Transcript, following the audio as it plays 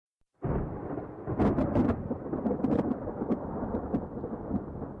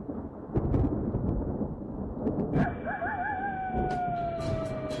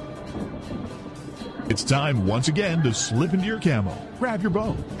It's time once again to slip into your camo, grab your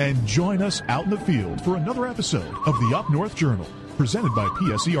bow, and join us out in the field for another episode of the Up North Journal, presented by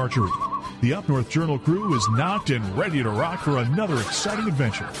PSE Archery. The Up North Journal crew is knocked and ready to rock for another exciting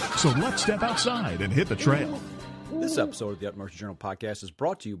adventure. So let's step outside and hit the trail. This episode of the Up North Journal podcast is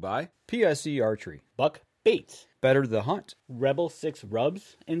brought to you by PSE Archery, Buck Baits, Better the Hunt, Rebel 6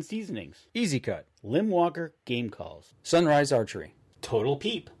 Rubs and Seasonings, Easy Cut, Limb Walker Game Calls, Sunrise Archery, Total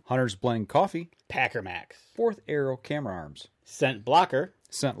Peep, Hunter's Blend Coffee, Packer Max, Fourth Arrow Camera Arms, Scent Blocker,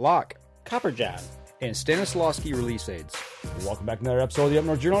 Scent Lock, Copper John, and Stanislawski Release Aids. Welcome back to another episode of the Up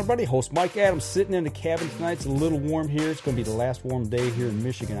North Journal, everybody. Host Mike Adams sitting in the cabin tonight. It's a little warm here. It's going to be the last warm day here in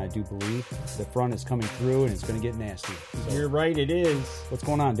Michigan, I do believe. The front is coming through, and it's going to get nasty. So, you're right, it is. what's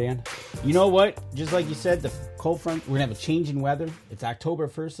going on, Dan? You know what? Just like you said, the cold front, we're going to have a change in weather. It's October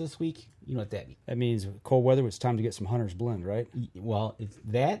 1st this week. You know what that means? That means cold weather. It's time to get some Hunter's Blend, right? Well, it's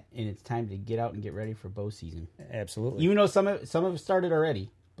that, and it's time to get out and get ready for bow season. Absolutely. You know, some of it started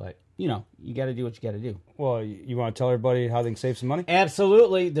already. But, you know, you got to do what you got to do. Well, you want to tell everybody how they can save some money?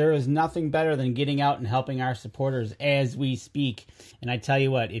 Absolutely. There is nothing better than getting out and helping our supporters as we speak. And I tell you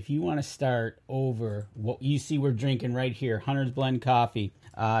what, if you want to start over what you see we're drinking right here, Hunter's Blend Coffee,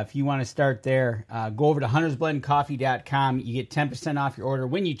 if you want to start there, go over to huntersblendcoffee.com. You get 10% off your order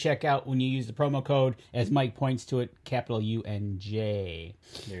when you check out, when you use the promo code, as Mike points to it, capital UNJ.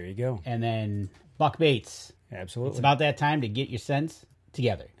 There you go. And then Buck Baits. Absolutely. It's about that time to get your sense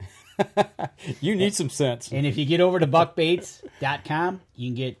together. You need some sense. And if you get over to buckbaits.com, you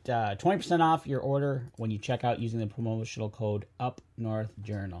can get 20% off your order when you check out using the promotional code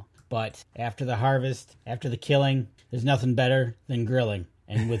UpNorthJournal. But after the harvest, after the killing, there's nothing better than grilling.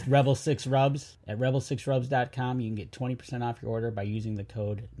 And with Rebel 6 Rubs, at rebel6rubs.com, you can get 20% off your order by using the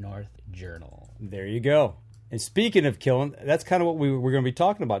code NorthJournal. There you go. And speaking of killing, that's kind of what we're going to be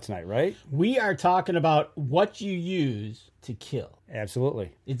talking about tonight, right? We are talking about what you use to kill.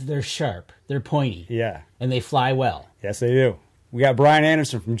 Absolutely. They're sharp, they're pointy, Yeah. and they fly well. Yes, they do. We got Brian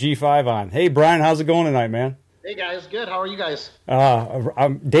Anderson from G5 on. Hey, Brian, how's it going tonight, man? Hey guys, good. How are you guys?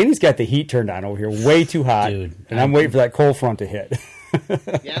 Danny's got the heat turned on over here, way too hot, dude. And I'm waiting for that cold front to hit.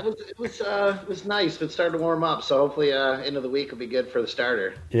 Yeah, it was nice. It started to warm up, so hopefully end of the week will be good for the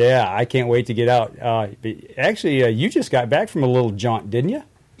starter. Yeah, I can't wait to get out. Actually, you just got back from a little jaunt, didn't you?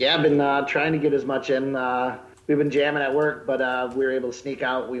 Yeah, I've been trying to get as much in. We've been jamming at work, but we were able to sneak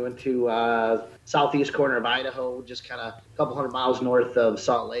out. We went to southeast corner of Idaho, just kind of a couple hundred miles north of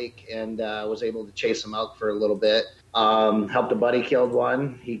Salt Lake, and was able to chase some elk for a little bit. Helped a buddy killed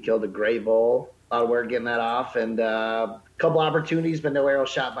one. He killed a gray bull. A lot of work getting that off, and a couple opportunities, but no arrow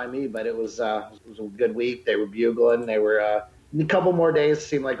shot by me. But it was a good week. They were bugling. They were a couple more days.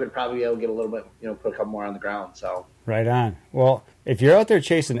 Seemed like we'd probably be able to get a little bit, put a couple more on the ground. So right on. Well, if you're out there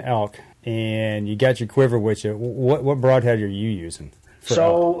chasing elk and you got your quiver with you, what broadhead are you using?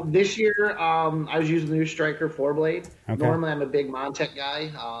 So this year, I was using the new Striker 4-blade. Okay. Normally, I'm a big Montec guy.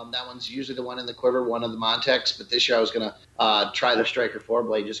 That one's usually the one in the quiver, one of the Montecs. But this year, I was going to try the Striker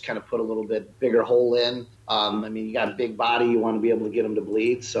 4-blade, just kind of put a little bit bigger hole in. You got a big body. You want to be able to get them to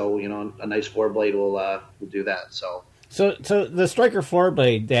bleed. So, a nice 4-blade will do that. So the Striker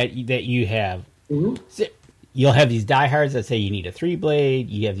 4-blade that you have, mm-hmm. You'll have these diehards that say you need a 3-blade.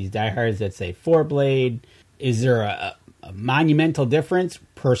 You have these diehards that say 4-blade. Is there a monumental difference,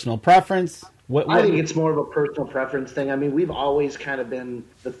 personal preference? I think it's more of a personal preference thing. We've always kind of been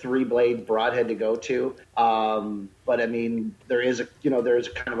the 3-blade broadhead to go to. But there is a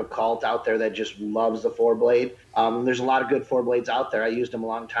kind of a cult out there that just loves the 4-blade. There's a lot of good 4-blades out there. I used them a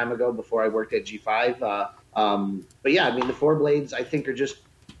long time ago before I worked at G5. But yeah, the 4-blades I think are just,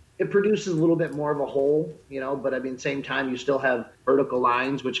 it produces a little bit more of a hole, but same time you still have vertical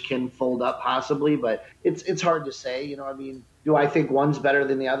lines which can fold up possibly, but it's hard to say, do I think one's better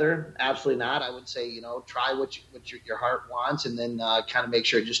than the other? Absolutely not. I would say, try what your heart wants, and then kind of make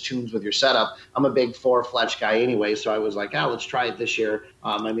sure it just tunes with your setup. I'm a big 4-fletch guy anyway, so I was like, let's try it this year.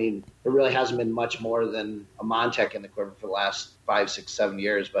 There really hasn't been much more than a Montec in the quiver for the last 5, 6, 7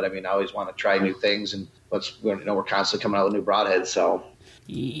 years, but I always want to try new things, and we're constantly coming out with new broadheads, so.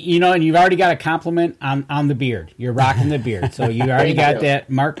 And you've already got a compliment on the beard. You're rocking the beard. So you already got that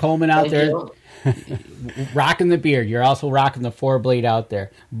Mark Coleman out there rocking the beard. You're also rocking the 4-blade out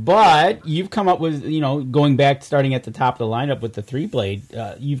there. But you've come up with, going back, starting at the top of the lineup with the 3-blade,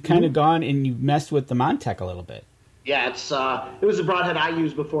 you've kind of gone and you've messed with the Montec a little bit. Yeah, it was a broadhead I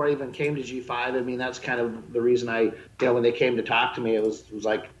used before I even came to G5. That's kind of the reason when they came to talk to me, it was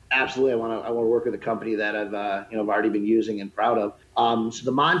like, absolutely, I want to work with a company that I've already been using and proud of. So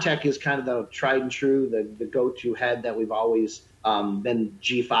the Montec is kind of the tried and true, the go-to head that we've always Then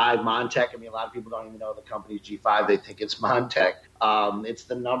G5, Montec. I mean, a lot of people don't even know the company's G5. They think it's Montec. It's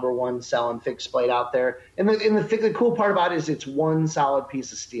the number one selling fixed blade out there. And the cool part about it is it's one solid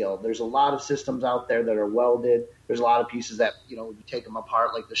piece of steel. There's a lot of systems out there that are welded. There's a lot of pieces that, you take them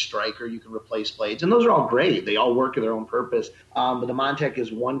apart, like the striker, you can replace blades. And those are all great. They all work for their own purpose. But the Montec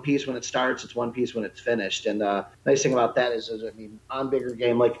is one piece when it starts. It's one piece when it's finished. And the nice thing about that is, on bigger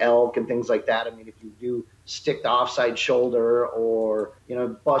game like elk and things like that, if you do stick the offside shoulder or,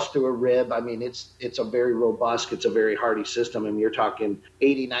 bust through a rib, it's a very robust, it's a very hardy system. You're talking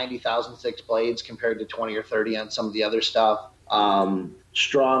 80, 90,006 blades compared to 20 or 30 on some of the other stuff.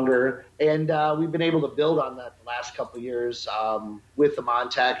 Stronger. And we've been able to build on that the last couple of years with the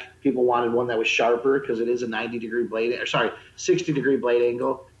Montec. People wanted one that was sharper because it is a 60-degree blade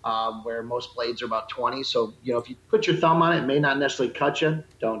angle, where most blades are about 20. So, if you put your thumb on it, it may not necessarily cut you.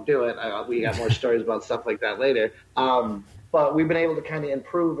 Don't do it. We got more stories about stuff like that later. But we've been able to kind of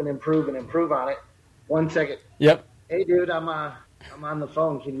improve on it. 1 second. Yep. Hey, dude, I'm on the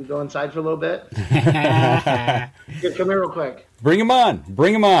phone. Can you go inside for a little bit? Here, come here real quick. Bring them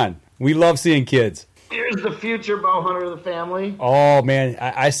on. We love seeing kids. Here's the future bow hunter of the family. Oh, man.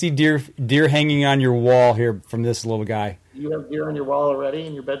 I see deer hanging on your wall here from this little guy. You have deer on your wall already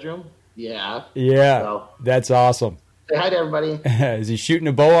in your bedroom? Yeah. Yeah, so, that's awesome. Say hi to everybody. Is he shooting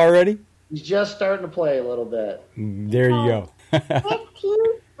a bow already? He's just starting to play a little bit. There you go. 15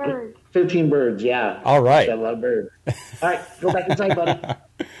 birds. 15 birds, yeah. All right. Got a lot of birds. All right, go back inside,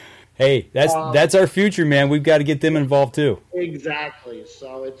 buddy. Hey, that's our future, man. We've got to get them involved too. Exactly.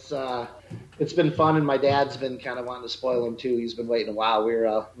 So it's been fun, and my dad's been kind of wanting to spoil him too. He's been waiting a while.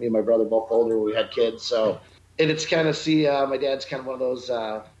 Me and my brother both older when we had kids, so and it's kind of my dad's kind of one of those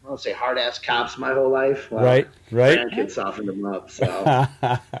I don't say hard ass cops my whole life. Well, right. Grandkids softened him up. So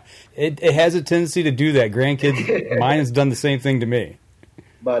it has a tendency to do that. Grandkids, mine has done the same thing to me.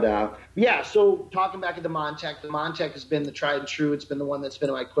 But, yeah, so talking back at the Montec has been the tried and true. It's been the one that's been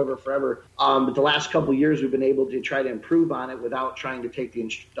in my quiver forever. But the last couple of years, we've been able to try to improve on it without trying to take the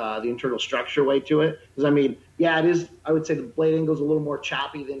internal structure away to it. Because, yeah, it is, I would say the blade angle is a little more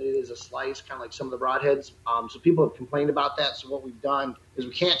choppy than it is a slice, kind of like some of the broadheads. So people have complained about that. So what we've done is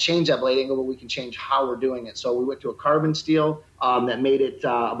we can't change that blade angle, but we can change how we're doing it. So we went to a carbon steel that made it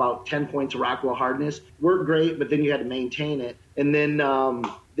about 10 points of Rockwell hardness. Worked great, but then you had to maintain it. And then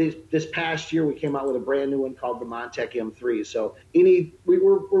this past year, we came out with a brand new one called the Montec M3. So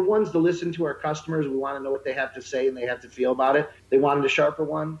we're ones to listen to our customers. We want to know what they have to say and they have to feel about it. They wanted a sharper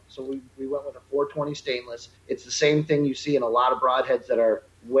one, so we went with a 420 stainless. It's the same thing you see in a lot of broadheads that are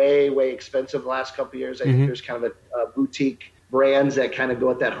way, way expensive the last couple of years. I think there's kind of a boutique brands that kind of go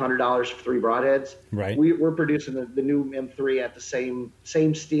at that $100 for 3 broadheads. Right. We're producing the new M3 at the same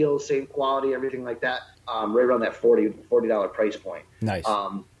steel, same quality, everything like that, right around that $40 price point. Nice.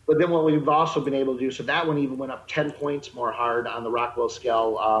 But then what we've also been able to do, so that one even went up 10 points more hard on the Rockwell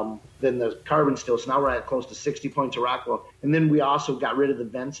scale than the carbon steel. So now we're at close to 60 points of Rockwell. And then we also got rid of the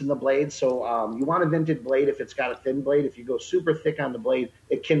vents in the blade. So you want a vented blade if it's got a thin blade. If you go super thick on the blade,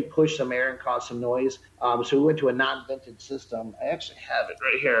 it can push some air and cause some noise. So we went to a non-vented system. I actually have it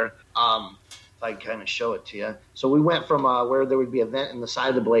right here. If I can kind of show it to you. So we went from where there would be a vent in the side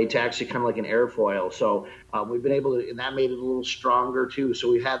of the blade to actually kind of like an airfoil. So we've been able to, and that made it a little stronger too.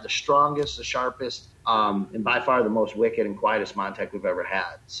 So we've had the strongest, the sharpest, and by far the most wicked and quietest Montec we've ever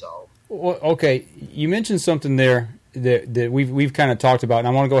had. So, well, okay, you mentioned something there that we've kind of talked about, and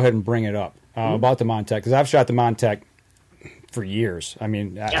I want to go ahead and bring it up about the Montec, because I've shot the Montec for years.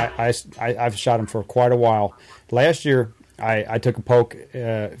 I've shot them for quite a while. Last year, I took a poke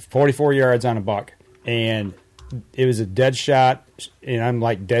 44 yards on a buck, and it was a dead shot, and I'm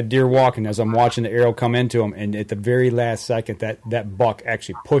like dead deer walking as I'm watching the arrow come into him, and at the very last second, that buck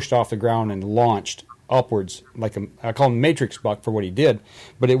actually pushed off the ground and launched upwards, like I call him Matrix buck for what he did,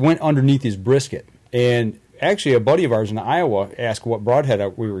 but it went underneath his brisket. And actually, a buddy of ours in Iowa asked what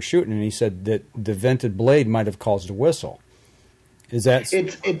broadhead we were shooting, and he said that the vented blade might have caused a whistle. Is that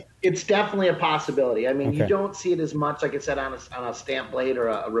it's definitely a possibility. I mean, okay. You don't see it as much, like I said, on a stamp blade or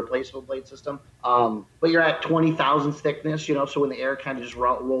a replaceable blade system. But you're at 20 thousandths thickness, so when the air kind of just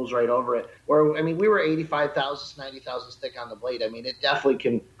rolls right over it. Or we were 85 thousandths, 90 thousandths thick on the blade. It definitely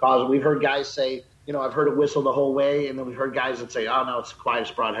can cause. We've heard guys say, I've heard it whistle the whole way, and then we've heard guys that say, "Oh no, it's the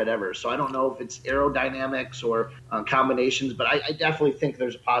quietest broadhead ever." So I don't know if it's aerodynamics or combinations, but I definitely think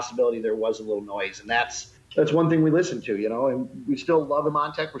there's a possibility there was a little noise, and that's one thing we listen to, and we still love the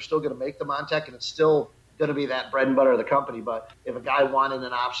Montec. We're still going to make the Montec, and it's still going to be that bread and butter of the company. But if a guy wanted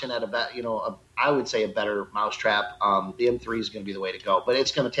an option at I would say a better mousetrap, the M3 is going to be the way to go. But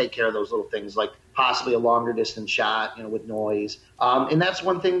it's going to take care of those little things like possibly a longer distance shot, with noise. And that's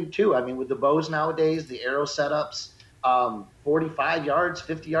one thing too. I mean, with the bows nowadays, the arrow setups, 45 yards,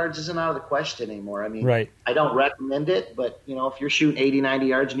 50 yards isn't out of the question anymore. I mean, right. I don't recommend it, but, if you're shooting 80, 90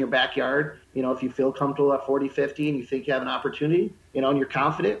 yards in your backyard, if you feel comfortable at 40, 50 and you think you have an opportunity, and you're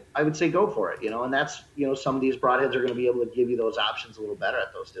confident, I would say go for it, and that's, some of these broadheads are going to be able to give you those options a little better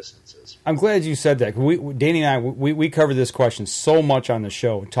at those distances. I'm glad you said that. Danny and I, we cover this question so much on the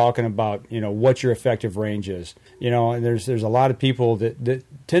show, talking about, what your effective range is, and there's a lot of people that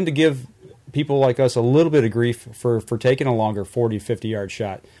tend to give people like us a little bit of grief for taking a longer 40, 50-yard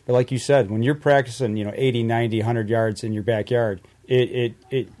shot. But like you said, when you're practicing, 80, 90, 100 yards in your backyard,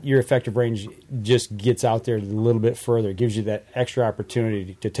 your effective range just gets out there a little bit further. It gives you that extra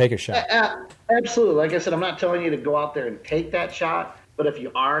opportunity to take a shot. Absolutely. Like I said, I'm not telling you to go out there and take that shot, but if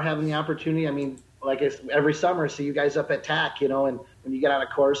you are having the opportunity, I mean, like every summer, I see you guys up at TAC, and when you get on a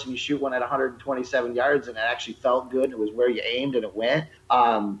course and you shoot one at 127 yards and it actually felt good, it was where you aimed and it went.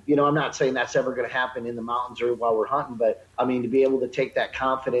 I'm not saying that's ever going to happen in the mountains or while we're hunting, but I mean, to be able to take that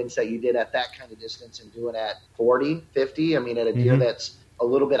confidence that you did at that kind of distance and do it at 40, 50, I mean, at a deer that's a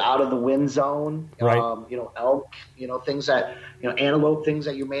little bit out of the wind zone, right. Elk, things that, antelope, things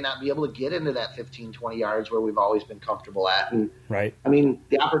that you may not be able to get into that 15, 20 yards where we've always been comfortable at. And, right. I mean,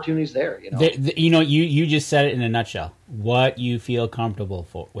 the opportunity's there, You just said it in a nutshell. What you feel comfortable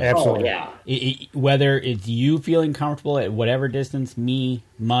with. Absolutely. Oh, yeah. Whether it's you feeling comfortable at whatever distance, me,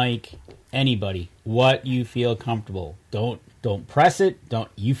 Mike, anybody, what you feel comfortable. Don't press it. Don't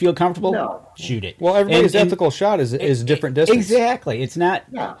you feel comfortable? No. Shoot it. Well, everybody's ethical shot is a different distance. Exactly. It's not.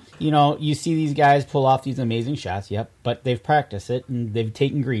 Yeah. You see these guys pull off these amazing shots. Yep, but they've practiced it and they've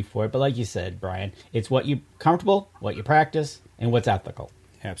taken grief for it. But like you said, Brian, it's what you comfortable, what you practice, and what's ethical.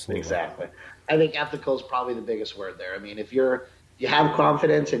 Absolutely. Exactly. I think ethical is probably the biggest word there. I mean, if you have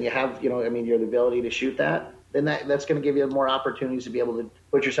confidence and you have, you're the ability to shoot that, then that's going to give you more opportunities to be able to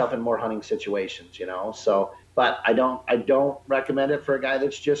put yourself in more hunting situations, So, but I don't recommend it for a guy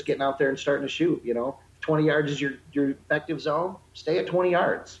that's just getting out there and starting to shoot. 20 yards is your effective zone. Stay at 20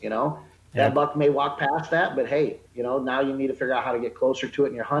 yards. That buck may walk past that, but hey, now you need to figure out how to get closer to it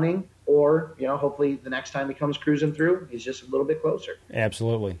in your hunting, or hopefully the next time he comes cruising through, he's just a little bit closer.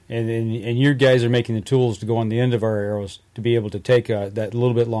 Absolutely, and your guys are making the tools to go on the end of our arrows to be able to take that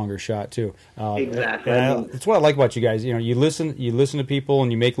little bit longer shot too. Exactly. That's what I like about you guys. You listen to people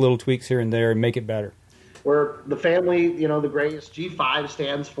and you make little tweaks here and there and make it better. We're the family, the Grace. G5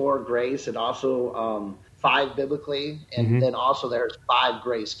 stands for Grace. It also 5 biblically, and then also there's 5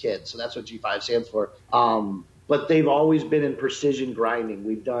 Grace kids. So that's what G5 stands for. But they've always been in precision grinding.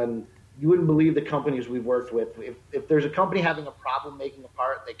 You wouldn't believe the companies we've worked with. If there's a company having a problem making a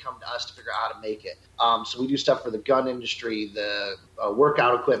part, they come to us to figure out how to make it. So we do stuff for the gun industry, the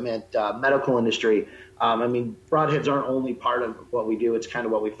workout equipment, medical industry. I mean, broadheads aren't only part of what we do. It's kind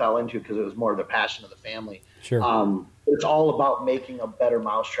of what we fell into because it was more of the passion of the family. Sure. It's all about making a better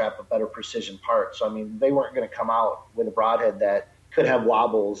mousetrap, a better precision part. So, I mean, they weren't going to come out with a broadhead that could have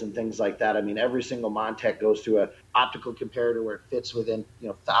wobbles and things like that. I mean, every single Montec goes through an optical comparator where it fits within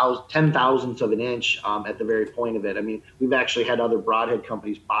 10 thousandths of an inch at the very point of it. I mean, we've actually had other broadhead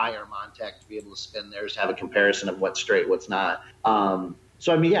companies buy our Montec to be able to spin theirs, to have a comparison of what's straight, what's not.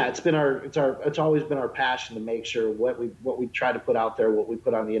 So I mean, yeah, it's always been our passion to make sure what we try to put out there, what we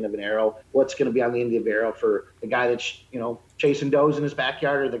put on the end of an arrow, what's going to be on the end of the arrow for the guy that's chasing does in his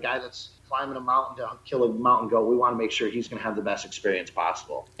backyard, or the guy that's climbing a mountain to kill a mountain goat. We want to make sure he's going to have the best experience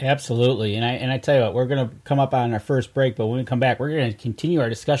possible. Absolutely, and I tell you what, we're going to come up on our first break, but when we come back, we're going to continue our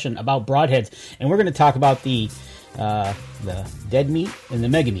discussion about broadheads, and we're going to talk about the dead meat and the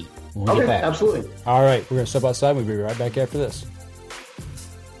mega meat when we get back. Absolutely. All right, we're going to step outside. We'll be right back after this.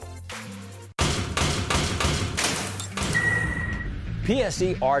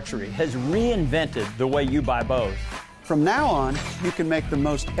 PSE Archery has reinvented the way you buy bows. From now on, you can make the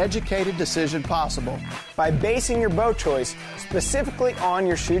most educated decision possible by basing your bow choice specifically on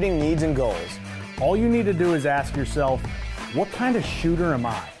your shooting needs and goals. All you need to do is ask yourself, what kind of shooter am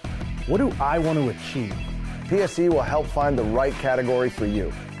I? What do I want to achieve? PSE will help find the right category for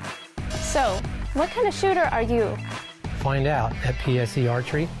you. So, what kind of shooter are you? Find out at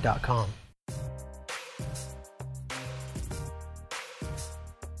psearchery.com.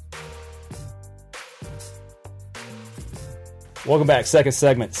 Welcome back. Second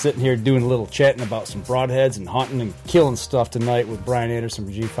segment. Sitting here doing a little chatting about some broadheads and hunting and killing stuff tonight with Brian Anderson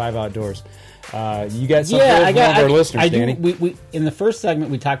from G5 Outdoors. You got something for our listeners, Danny? We in the first segment,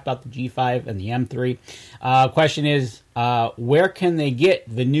 we talked about the G5 and the M3. Question is, where can they get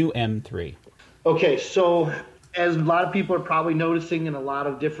the new M3? Okay, so as a lot of people are probably noticing in a lot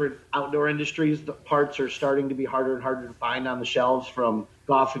of different outdoor industries, the parts are starting to be harder and harder to find on the shelves, from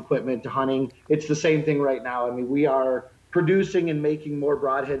golf equipment to hunting. It's the same thing right now. I mean, we are producing and making more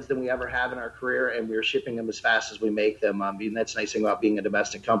broadheads than we ever have in our career, and we're shipping them as fast as we make them. I mean, that's the nice thing about being a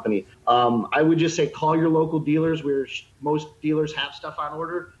domestic company. I would just say call your local dealers. Most dealers have stuff on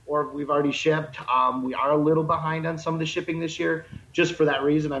order, or we've already shipped. We are a little behind on some of the shipping this year, just for that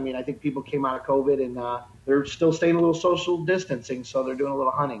reason. I mean, I think people came out of COVID and they're still staying a little social distancing, so they're doing a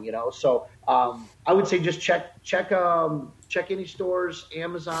little hunting, you know. So I would say just check any stores,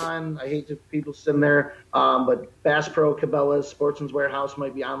 Amazon. I hate that people sitting there, but Bass Pro, Cabela's, Sportsman's Warehouse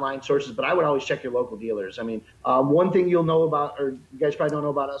might be online sources, but I would always check your local dealers. I mean, one thing you'll know about, or you guys probably don't know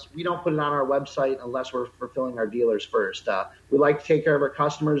about us, we don't put it on our website unless we're fulfilling our dealers first. We like to take care of our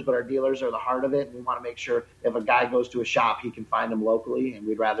customers, but our dealers are the heart of it, and we want to make sure if a guy goes to a shop, he can find them locally, and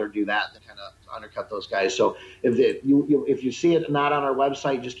we'd rather do that than kind of undercut those guys. So if you see it not on our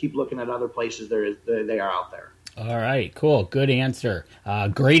website, just keep looking at other places. They are out there. All right, cool. Good answer.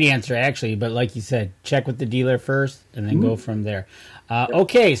 Great answer, actually. But like you said, check with the dealer first and then go from there.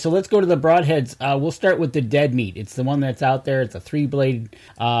 Okay, so let's go to the broadheads. We'll start with the dead meat. It's the one that's out there. It's a 3-blade.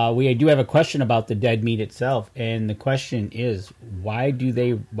 We do have a question about the dead meat itself. And the question is, why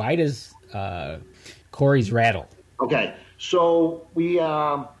does Corey's rattle? Okay, so we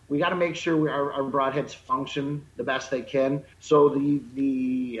got to make sure our broadheads function the best they can. So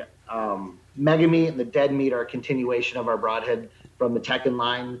the mega meat and the dead meat are a continuation of our broadhead from the Tekken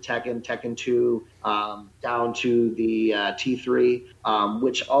line, Tekken 2, down to the T3,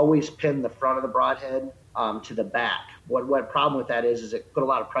 which always pin the front of the broadhead to the back. What problem with that is it put a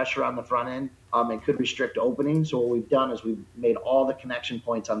lot of pressure on the front end and could restrict opening. So what we've done is we've made all the connection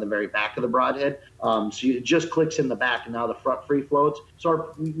points on the very back of the broadhead. So it just clicks in the back, and now the front free floats.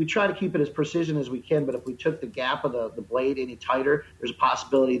 So we try to keep it as precision as we can, but if we took the gap of the blade any tighter, there's a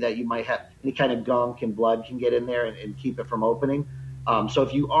possibility that you might have any kind of gunk and blood can get in there and keep it from opening. So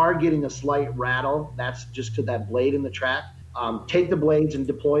if you are getting a slight rattle, that's just to that blade in the track. Take the blades and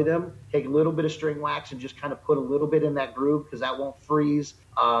deploy them. Take a little bit of string wax and just kind of put a little bit in that groove, because that won't freeze,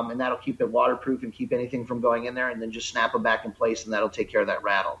 and that'll keep it waterproof and keep anything from going in there, and then just snap it back in place, and that'll take care of that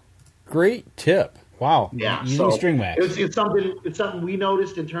rattle. Great tip. Wow. Yeah. Using string wax. It's something we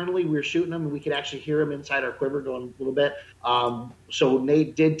noticed internally. We were shooting them, and we could actually hear them inside our quiver going a little bit. So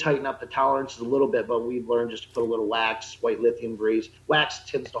Nate did tighten up the tolerances a little bit, but we've learned just to put a little wax, white lithium grease. Wax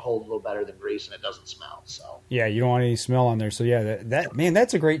tends to hold a little better than grease, and it doesn't smell. So yeah, you don't want any smell on there. So yeah,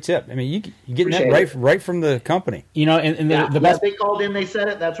 that's a great tip. I mean, you getting that right from the company. You know, and the best. They called in, they said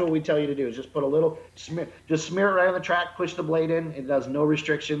it. That's what we tell you to do. Is just put a little smear it right on the track, push the blade in. It does no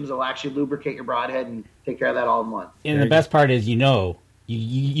restrictions. It'll actually lubricate your broadhead and take care of that all in one. And the best part is,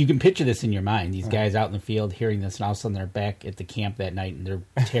 you can picture this in your mind. These guys out in the field hearing this, and all of a sudden they're back at the camp that night, and they're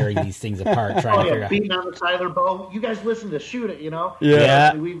tearing these things apart, trying to figure out. Beating on the side of their bow. You guys listen to shoot it,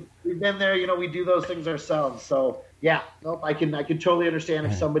 Yeah. We've been there, we do those things ourselves. So yeah, nope, I can totally understand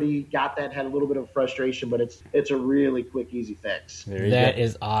if somebody got that, had a little bit of frustration, but it's a really quick, easy fix. That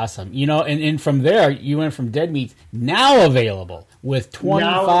is awesome. And from there, you went from dead meats now available with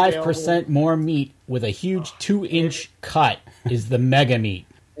 25% more meat with a huge 2-inch cut is the mega meat.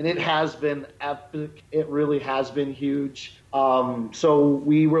 And it has been epic. It really has been huge. So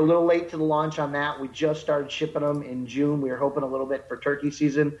we were a little late to the launch on that. We just started shipping them in June. We were hoping a little bit for turkey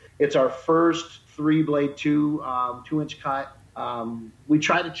season. It's our first 3-blade 2-inch cut. We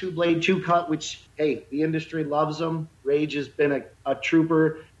tried a 2-blade 2 cut, which, hey, the industry loves them. Rage has been a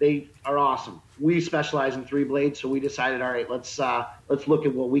trooper. They are awesome. We specialize in 3 blades, so we decided, all right, let's look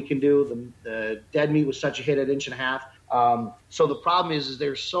at what we can do. The dead meat was such a hit at 1.5 inches. So the problem is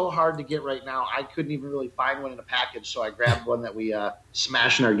they're so hard to get right now. I couldn't even really find one in a package, so I grabbed one that we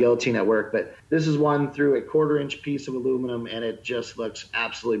smashed in our guillotine at work. But this is one through a 1/4-inch piece of aluminum, and it just looks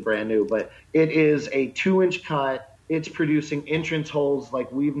absolutely brand new. But it is a 2-inch cut. It's producing entrance holes like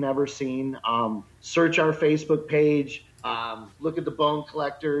we've never seen. Search our Facebook page. Look at the bone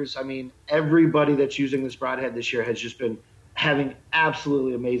collectors. I mean, everybody that's using this broadhead this year has just been having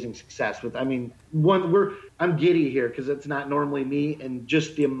absolutely amazing success with. I mean, I'm giddy here because it's not normally me, and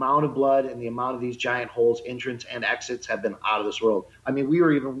just the amount of blood and the amount of these giant holes, entrance and exits, have been out of this world. I mean, we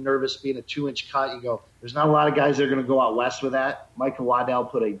were even nervous being a 2-inch cut. You go, there's not a lot of guys that are going to go out west with that. Michael Waddell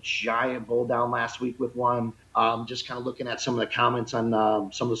put a giant bull down last week with one. just kind of looking at some of the comments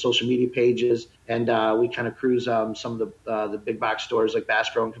on some of the social media pages, and we kind of cruise some of the big box stores like Bass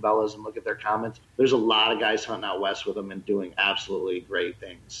Pro and Cabela's and look at their comments. There's a lot of guys hunting out west with them and doing absolutely great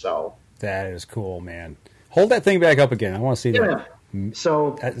things. So that is cool, man. Hold that thing back up again. I want to see that.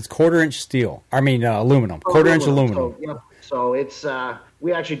 So it's 1/4-inch steel. I mean aluminum. 1/4-inch aluminum. So it's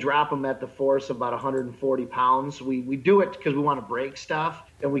we actually drop them at the force of about 140 pounds. We do it because we want to break stuff,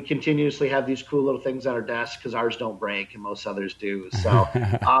 and we continuously have these cool little things on our desk because ours don't break and most others do. So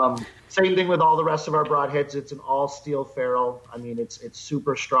same thing with all the rest of our broadheads. It's an all steel ferrule. I mean, it's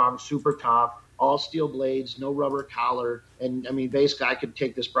super strong, super tough. All steel blades, no rubber collar. And, I mean, basically I could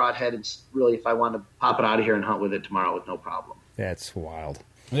take this broadhead and really, if I wanted to pop it out of here and hunt with it tomorrow with no problem. That's wild.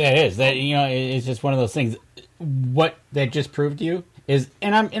 Yeah, it is. That, you know, it's just one of those things. What that just proved to you is,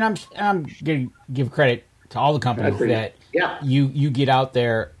 and I'm going to give credit to all the companies that you get out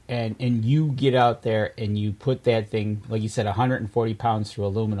there and you get out there and you put that thing, like you said, 140 pounds through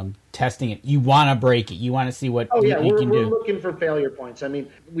aluminum, testing it. You want to break it. You want to see what you can do. We're looking for failure points. I mean,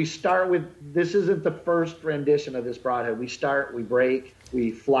 we start with, this isn't the first rendition of this broadhead. We start, we break,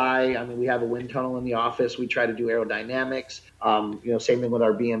 we fly. I mean, we have a wind tunnel in the office. We try to do aerodynamics. You know, same thing with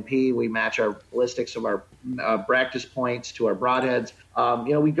our BMP. We match our ballistics of our practice points to our broadheads.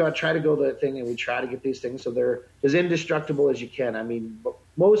 You know, we try to go the thing and we try to get these things so they're as indestructible as you can. I mean,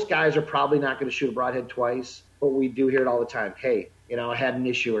 most guys are probably not going to shoot a broadhead twice, but we do hear it all the time. Hey, you know, I had an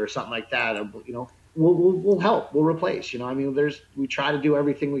issue or something like that. Or, you know, we'll help. We'll replace. You know, I mean, we try to do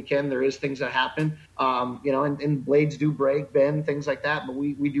everything we can. There is things that happen. You know, and blades do break, bend, things like that. But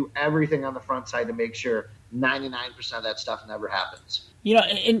we do everything on the front side to make sure 99% of that stuff never happens. You know,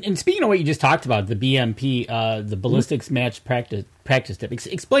 and speaking of what you just talked about, the BMP, the Ballistics Matched practice tip,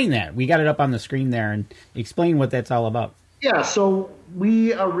 explain that. We got it up on the screen there, and explain what that's all about. Yeah, so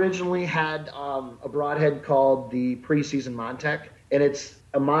we originally had a broadhead called the preseason Montec, and it's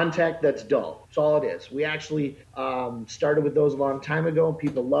a Montec that's dull. That's all it is. We actually started with those a long time ago.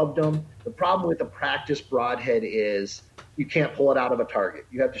 People loved them. The problem with the practice broadhead is you can't pull it out of a target.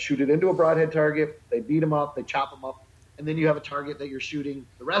 You have to shoot it into a broadhead target. They beat them up. They chop them up. And then you have a target that you're shooting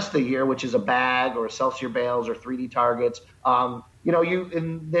the rest of the year, which is a bag or Excelsior bales or 3D targets. You know,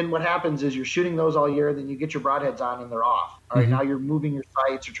 and then what happens is you're shooting those all year, then you get your broadheads on and they're off. All right, now you're moving your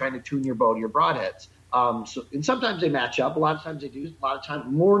sights or trying to tune your bow to your broadheads. And sometimes they match up. A lot of times they do. A lot of times,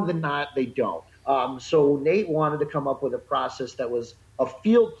 more than not, they don't. So Nate wanted to come up with a process that was a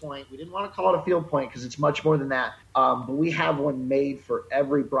field point. We didn't want to call it a field point because it's much more than that. But we have one made for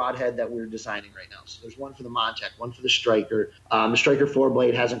every broadhead that we're designing right now. So there's one for the Montec, one for the Striker. The Striker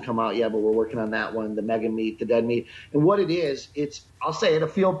 4-blade hasn't come out yet, but we're working on that one, the Mega Meat, the Dead Meat. And what it is, it's, I'll say it, a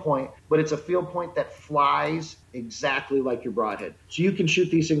field point, but it's a field point that flies exactly like your broadhead. So you can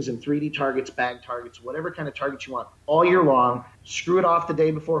shoot these things in 3D targets, bag targets, whatever kind of targets you want all year long. Screw it off the day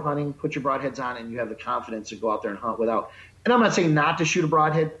before hunting, put your broadheads on, and you have the confidence to go out there and hunt without. And I'm not saying not to shoot a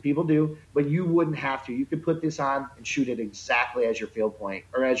broadhead. People do, but you wouldn't have to. You could put this on and shoot it exactly as your field point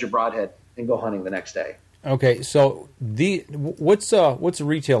or as your broadhead and go hunting the next day. Okay, so what's the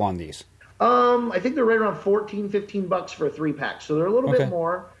retail on these? I think they're right around $14-15 for a 3-pack. So they're a little bit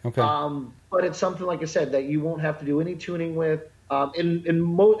more. Okay. But it's something, like I said, that you won't have to do any tuning with.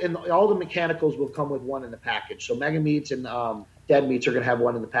 And all the mechanicals will come with one in the package. So Mega Meats and Dead Meats are going to have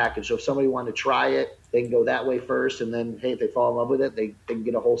one in the package. So if somebody wanted to try it, they can go that way first. And then, hey, if they fall in love with it, they can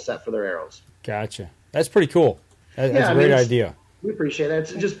get a whole set for their arrows. Gotcha. That's pretty cool. That's a great idea. We appreciate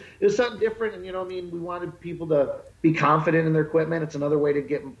that. It's something different. And, you know, I mean, we wanted people to be confident in their equipment. It's another way to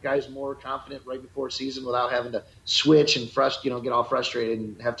get guys more confident right before season without having to switch and get all frustrated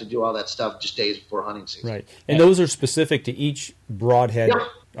and have to do all that stuff just days before hunting season. Right. And those are specific to each broadhead. Yep.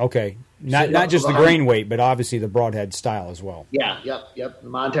 Okay. Not just the grain weight, but obviously the broadhead style as well. Yeah. Yep. The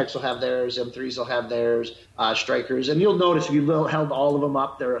Montecs will have theirs. M3s will have theirs. Strikers. And you'll notice if you held all of them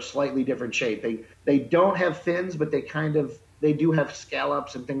up, they're a slightly different shape. They don't have fins, but they do have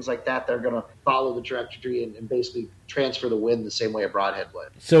scallops and things like that. They're going to follow the trajectory and basically transfer the wind the same way a broadhead would.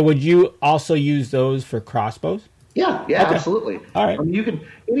 So would you also use those for crossbows? Yeah, okay. Absolutely. All right. I mean, you can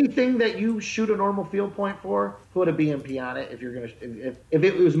anything that you shoot a normal field point for, put a BMP on it. If you're gonna, if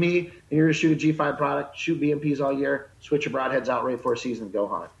it was me and you're gonna shoot a G5 product, shoot BMPs all year, switch your broadheads out right before season, go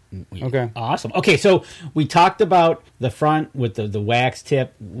hunt it. Okay. Awesome. Okay, so we talked about the front with the wax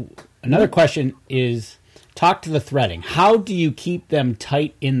tip. Another question is, talk to the threading. How do you keep them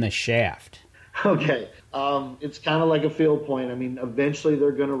tight in the shaft? Okay. It's kind of like a field point. I mean, eventually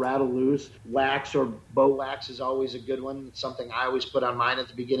they're going to rattle loose. Wax or bow wax is always a good one. It's something I always put on mine at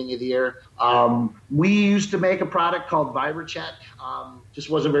the beginning of the year. We used to make a product called VibraCheck. Just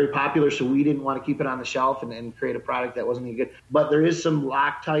wasn't very popular, so we didn't want to keep it on the shelf and create a product that wasn't any good. But there is some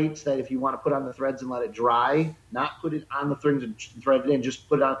Loctites that if you want to put on the threads and let it dry, not put it on the threads and thread it in, just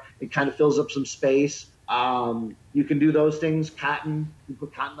put it on. It kind of fills up some space. You can do those things. Cotton, you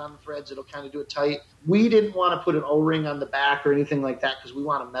put cotton on the threads, it'll kind of do it tight. We didn't want to put an O-ring on the back or anything like that because we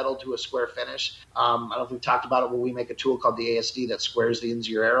want to metal to a square finish. I don't know if we've talked about it, but we make a tool called the ASD that squares the ends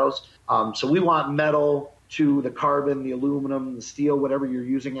of your arrows. So we want metal to the carbon, the aluminum, the steel, whatever you're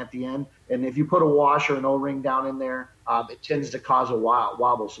using at the end. And if you put a washer and O-ring down in there, it tends to cause a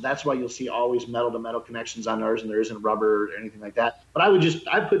wobble. So that's why you'll see always metal-to-metal connections on ours, and there isn't rubber or anything like that. But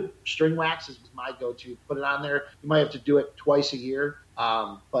I put string wax as my go-to. Put it on there. You might have to do it twice a year.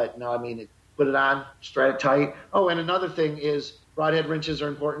 But no, I mean, put it on, thread it tight. Oh, and another thing is broadhead wrenches are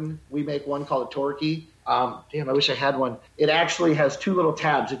important. We make one called a Torquey. Damn, I wish I had one. It actually has two little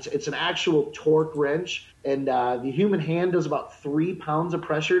tabs. It's an actual torque wrench, and the human hand does about 3 pounds of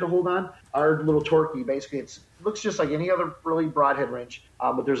pressure to hold on. Our little Torquey, basically, it looks just like any other really broadhead wrench,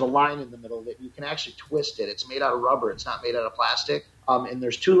 but there's a line in the middle that you can actually twist it. It's made out of rubber. It's not made out of plastic. And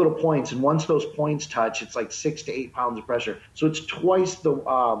there's two little points, and once those points touch, it's like 6 to 8 pounds of pressure. So it's twice the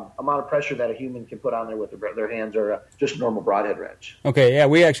amount of pressure that a human can put on there with their hands or just a normal broadhead wrench. Okay, yeah,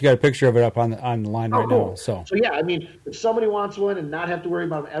 we actually got a picture of it up on the line right cool. now. So yeah, I mean, if somebody wants one and not have to worry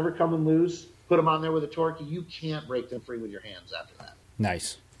about them ever coming loose, put them on there with a Torquey. You can't break them free with your hands after that.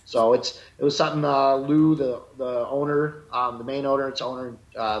 Nice. So it was something Lou, the owner, the main owner, its owner,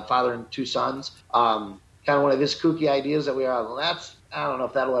 father and 2 sons, kind of one of his kooky ideas that we are. Well, I don't know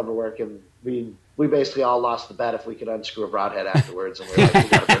if that'll ever work, and we basically all lost the bet if we could unscrew a broadhead afterwards, and we're like, we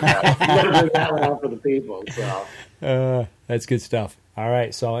got to bring that one out for the people. So that's good stuff. All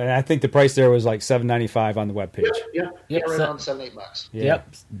right, so and I think the price there was like $7.95 on the webpage. Yep, right around $7-8. Yeah.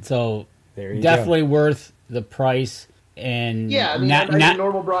 Yep. So there you definitely go. worth the price. And yeah, I mean, a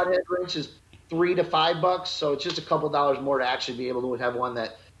normal broadhead wrench is $3 to $5, so it's just a couple dollars more to actually be able to have one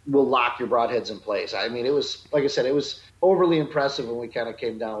that will lock your broadheads in place. I mean, it was, like I said, it was overly impressive when we kind of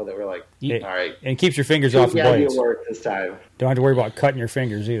came down with it. We're like, all right. And keeps your fingers off the blades. It'll work this time. Don't have to worry about cutting your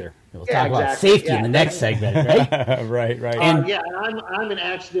fingers either. We'll talk about safety in the next segment, right? right. And I'm an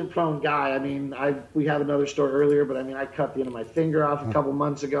accident-prone guy. I mean, we have another story earlier, but I mean, I cut the end of my finger off a couple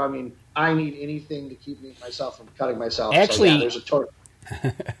months ago. I mean, I need anything to keep myself from cutting myself. Actually, so, there's a torque.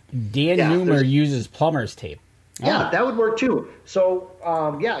 Dan Newmer uses plumber's tape. Yeah, that would work too. So,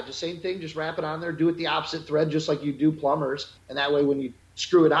 just same thing. Just wrap it on there. Do it the opposite thread, just like you do plumbers. And that way, when you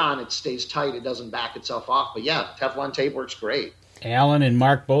screw it on, it stays tight. It doesn't back itself off. But yeah, Teflon tape works great. Alan and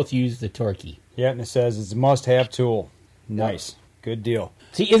Mark both use the Torquey. Yeah, and it says it's a must-have tool. Nice. Good deal.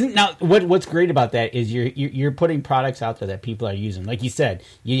 See, what's great about that is you're putting products out there that people are using. Like you said,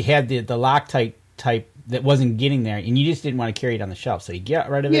 you had the Loctite type that wasn't getting there, and you just didn't want to carry it on the shelf, so you get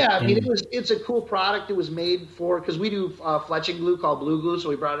rid of it. Yeah, I mean, it's a cool product. It was made for, because we do fletching glue called blue glue, so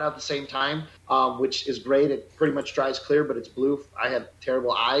we brought it out at the same time, which is great. It pretty much dries clear, but it's blue. I have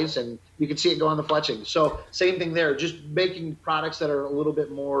terrible eyes, and you can see it go on the fletching. So same thing there, just making products that are a little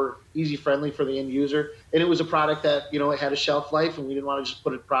bit more easy-friendly for the end user. And it was a product that, it had a shelf life, and we didn't want to just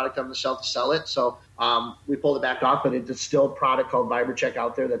put a product on the shelf to sell it. So we pulled it back off, but it's still a product called VibraCheck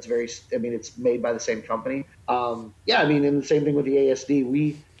out there that's it's made by the same company. And the same thing with the ASD.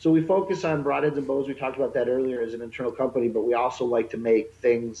 We focus on broadheads and bows. We talked about that earlier as an internal company, but we also like to make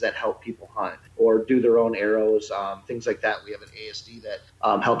things that help people hunt or do their own arrows, things like that. We have an ASD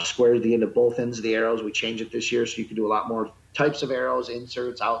that helps square the end of both ends of the arrows. We changed it this year so you can do a lot more types of arrows,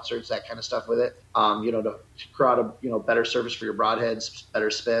 inserts, outserts, that kind of stuff with it, to create a better service for your broadheads, better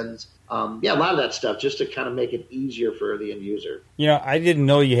spins. A lot of that stuff just to kind of make it easier for the end user. I didn't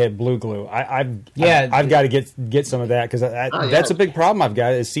know you had blue glue. I've got to get some of that because that's a big problem I've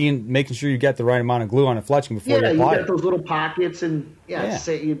got is making sure you get the right amount of glue on a fletching before you apply it. You got those little pockets and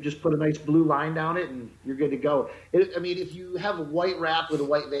say you just put a nice blue line down it and you're good to go. If you have a white wrap with a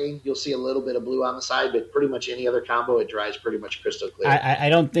white vein, you'll see a little bit of blue on the side, but pretty much any other combo, it dries pretty much crystal clear. I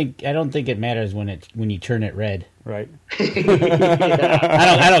don't think it matters when you turn it red. Right.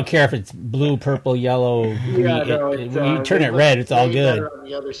 I don't care if it's blue, purple, yellow, green. When you turn it red, it's all good. Better on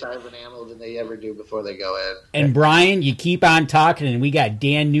the other side of enamel than they ever do before they go in. And Brian, you keep on talking, and we got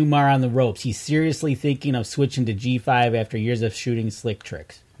Dan Newmar on the ropes. He's seriously thinking of switching to G5 after years of shooting slick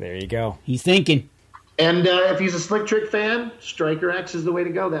tricks. There you go. He's thinking. And if he's a slick trick fan, Striker X is the way to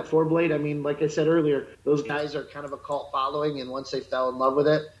go. That 4-blade, like I said earlier, those guys are kind of a cult following, and once they fell in love with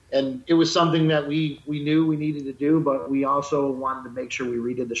it, And it was something that we knew we needed to do, but we also wanted to make sure we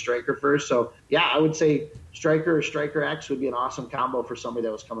redid the striker first. So, yeah, I would say striker or striker X would be an awesome combo for somebody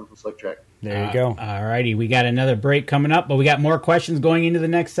that was coming from slick trick. There you go. All righty. We got another break coming up, but we got more questions going into the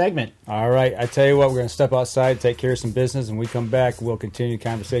next segment. All right. I tell you what, we're going to step outside, take care of some business, and when we come back, we'll continue the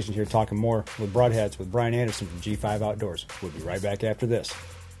conversation here, talking more with Broadheads with Brian Anderson from G5 Outdoors. We'll be right back after this.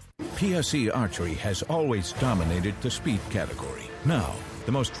 PSE Archery has always dominated the speed category. Now,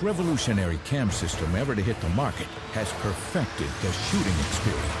 the most revolutionary cam system ever to hit the market has perfected the shooting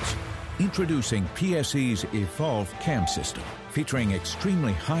experience. Introducing PSE's Evolve Cam System, featuring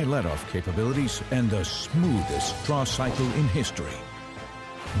extremely high let-off capabilities and the smoothest draw cycle in history.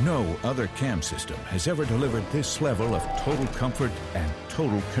 No other cam system has ever delivered this level of total comfort and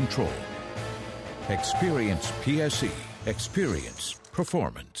total control. Experience PSE. Experience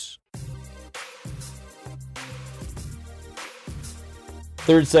performance.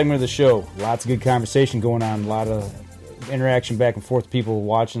 Third segment of the show. Lots of good conversation going on. A lot of interaction back and forth. People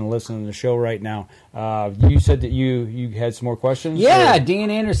watching and listening to the show right now. You said that you had some more questions? Yeah, Dan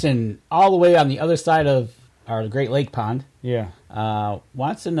Anderson, all the way on the other side of our Great Lake Pond. Yeah.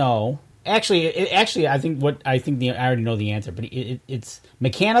 Wants to know. Actually, I think I already know the answer, but it's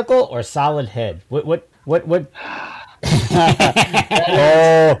mechanical or solid head. What?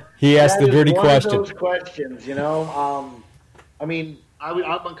 Oh, he asked the dirty question. One of those questions, you know. I mean, I'm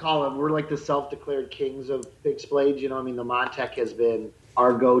gonna call them. We're like the self-declared kings of fixed blades. You know, I mean, the Montec has been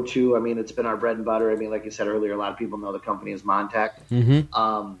our go-to. I mean, it's been our bread and butter. I mean, like I said earlier, a lot of people know the company is Montec.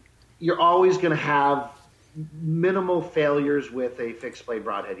 Mm-hmm. You're always gonna have minimal failures with a fixed blade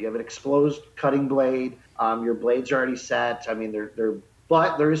broadhead. You have an exposed cutting blade. Your blades are already set. I mean,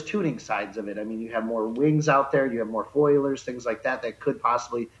 but there is tuning sides of it. I mean, you have more wings out there. You have more foilers, things like that could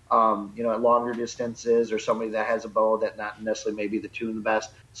possibly, at longer distances, or somebody that has a bow that not necessarily maybe the tune the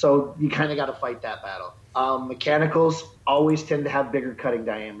best. So you kind of got to fight that battle. Mechanicals always tend to have bigger cutting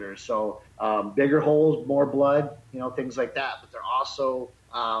diameters. So bigger holes, more blood, things like that. But they're also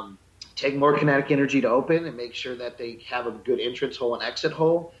take more kinetic energy to open and make sure that they have a good entrance hole and exit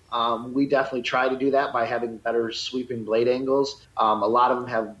hole. We definitely try to do that by having better sweeping blade angles. A lot of them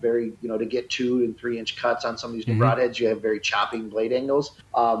have very, to get 2 and 3 inch cuts on some of these new broadheads, you have very chopping blade angles,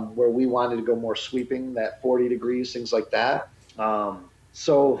 where we wanted to go more sweeping, that 40 degrees, things like that.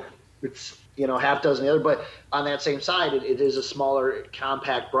 So it's, half dozen the other, but on that same side, it is a smaller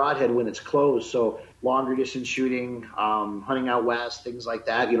compact broadhead when it's closed. So longer distance shooting, hunting out west, things like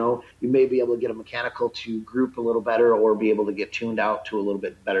that, you may be able to get a mechanical to group a little better, or be able to get tuned out to a little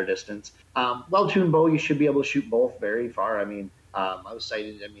bit better distance. Well-tuned bow, you should be able to shoot both very far. I mean, I was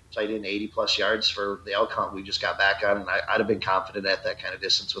sighted in 80 plus yards for the elk hunt we just got back on, and I'd have been confident at that kind of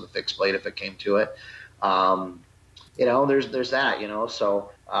distance with a fixed blade if it came to it. There's that,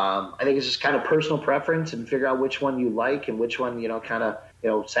 so I think it's just kind of personal preference, and figure out which one you like and which one,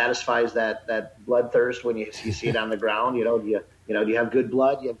 satisfies that bloodthirst when you see it on the ground. Do you have good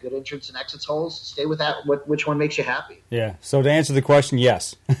blood? Do you have good entrance and exit holes? Stay with that. Which one makes you happy? Yeah. So to answer the question,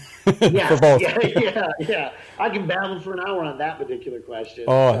 yes. Yes. For both. Yeah. I can babble for an hour on that particular question.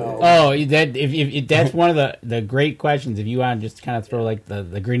 If that's one of the great questions. If you want to just kind of throw like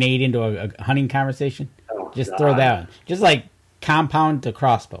the grenade into a hunting conversation, just throw that one. Just like compound to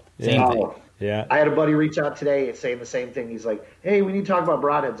crossbow. Same thing. Yeah. I had a buddy reach out today saying the same thing. He's like, hey, we need to talk about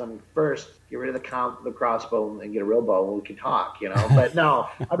broadheads. First, get rid of the crossbow and get a real bow, and we can talk, But no,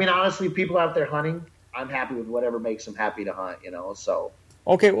 I mean, honestly, people out there hunting, I'm happy with whatever makes them happy to hunt, so.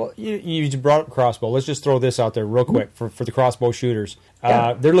 Okay, well, you brought up crossbow. Let's just throw this out there real quick for the crossbow shooters.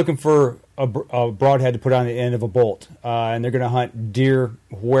 Yeah. They're looking for a broadhead to put on the end of a bolt, and they're going to hunt deer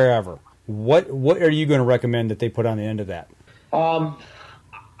wherever. What are you going to recommend that they put on the end of that?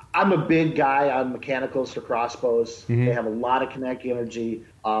 I'm a big guy on mechanicals for crossbows. Mm-hmm. They have a lot of kinetic energy.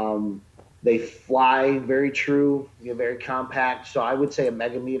 They fly very true, very compact. So I would say a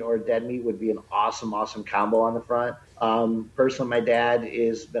mega meat or a dead meat would be an awesome combo on the front. Personally, my dad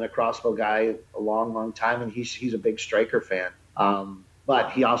has been a crossbow guy a long time, and he's a big striker fan.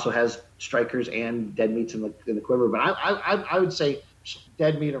 But he also has strikers and dead meats in the quiver. But I would say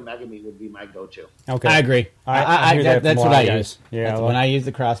dead meat or mega meat would be my go-to. Okay, I agree. That's what I use. Yeah, when I use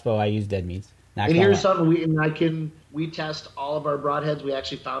the crossbow, I use dead meats. And here's something we test all of our broadheads. We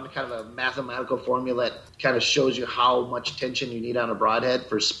actually found kind of a mathematical formula that kind of shows you how much tension you need on a broadhead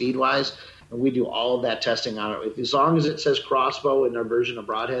for speed-wise. And we do all of that testing on it. As long as it says crossbow in our version of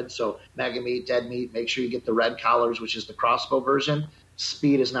broadhead, so mega meat, dead meat, make sure you get the red collars, which is the crossbow version.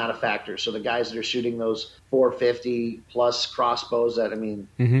 speed is not a factor. So the guys that are shooting those 450 plus crossbows that,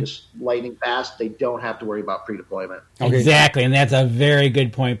 just lightning fast, they don't have to worry about pre-deployment. Okay. Exactly, and that's a very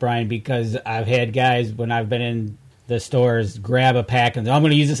good point, Brian, because I've had guys, when I've been in the stores, grab a pack and I'm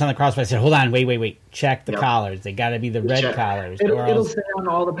going to use this on the crossbow. I said, hold on, wait. Check the collars. They got to be the red collars. It'll say on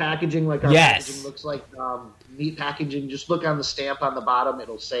all the packaging, like our packaging looks like meat packaging. Just look on the stamp on the bottom.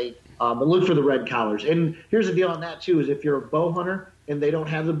 It'll say, and look for the red collars. And here's the deal on that, too, is if you're a bow hunter and they don't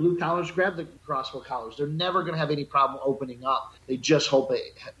have the blue collars, grab the crossbow collars. They're never going to have any problem opening up. They just hope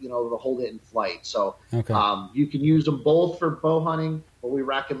they'll hold it in flight. So you can use them both for bow hunting, but we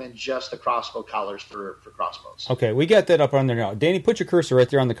recommend just the crossbow collars for crossbows. Okay, we got that up on there now. Danny, put your cursor right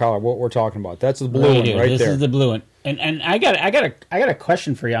there on the collar. What we're talking about? That's the blue one right there. This is the blue one. And I got a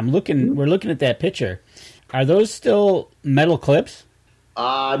question for you. We're looking at that picture. Are those still metal clips?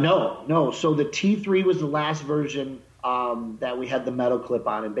 No. So the T3 was the last version that we had the metal clip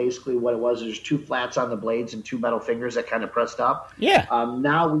on, and basically what it was is 2 flats on the blades and 2 metal fingers that kind of pressed up. Yeah.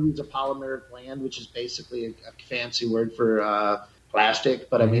 Now we use a polymeric gland, which is basically a fancy word for plastic,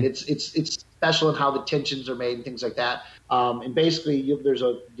 but it's special in how the tensions are made and things like that. And basically, there's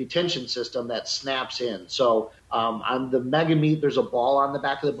a detention system that snaps in. So on the Mega Meat, there's a ball on the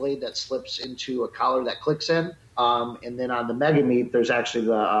back of the blade that slips into a collar that clicks in. And then on the Mega Meat, there's actually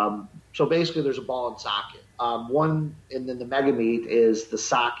so basically there's a ball and socket. And then the Mega Meat is the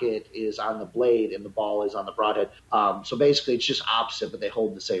socket is on the blade and the ball is on the broadhead. So basically it's just opposite, but they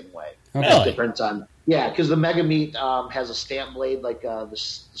hold the same way. Really? Difference on, because the Mega Meat has a stamp blade like the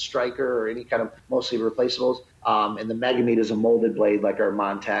Striker or any kind of mostly replaceables. And the Mega Meat is a molded blade like our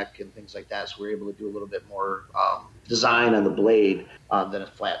Montec and things like that. So we're able to do a little bit more design on the blade than a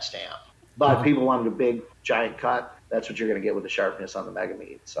flat stamp. But people wanted a big, giant cut. That's what you're going to get with the sharpness on the Mega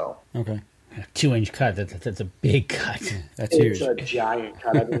Meat. So. Okay. A 2-inch cut. That's a big cut. That's huge. It's a giant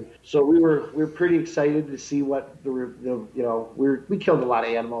cut. So we were pretty excited to see what we killed a lot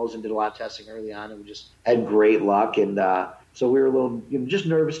of animals and did a lot of testing early on, and we just had great luck. And so we were a little just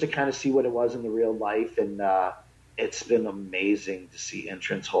nervous to kind of see what it was in the real life. And it's been amazing to see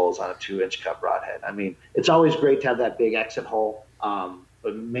entrance holes on a 2-inch cut broadhead. It's always great to have that big exit hole.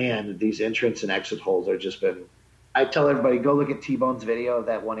 But man, these entrance and exit holes are just been. I tell everybody, go look at T-Bone's video of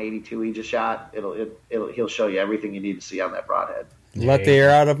that 182 he just shot. He'll show you everything you need to see on that broadhead. Let the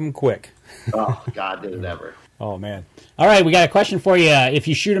air out of them quick. Oh, God, did it ever. Oh, man. All right, we got a question for you. If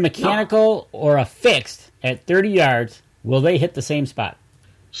you shoot a mechanical or a fixed at 30 yards, will they hit the same spot?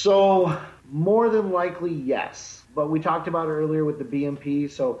 So, more than likely, yes. But we talked about it earlier with the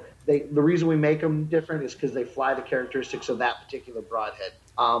BMP. So, the reason we make them different is because they fly the characteristics of that particular broadhead.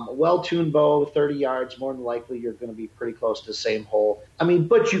 A well-tuned bow, 30 yards, more than likely you're going to be pretty close to the same hole.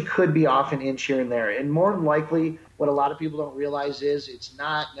 But you could be off an inch here and there. And more than likely, what a lot of people don't realize is it's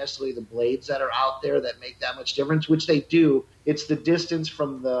not necessarily the blades that are out there that make that much difference, which they do. It's the distance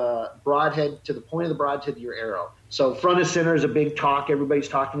from the broadhead to the point of the broadhead to your arrow. So front of center is a big talk. Everybody's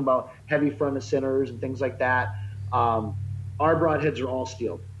talking about heavy front of centers and things like that. Our broadheads are all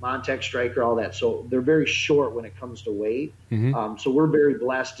steel, Montec, Striker, all that. So they're very short when it comes to weight. So we're very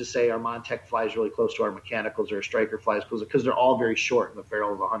blessed to say our Montec flies really close to our mechanicals, or our Striker flies close, because they're all very short in the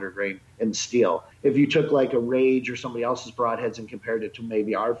ferrule of 100 grain in steel. If you took like a Rage or somebody else's broadheads and compared it to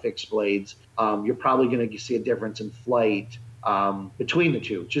maybe our fixed blades, you're probably going to see a difference in flight between the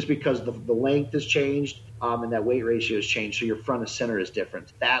two, just because the length has changed and that weight ratio has changed, so your front of center is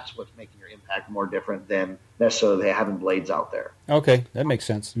different. That's what's making your impact more different than necessarily having blades out there. Okay, that makes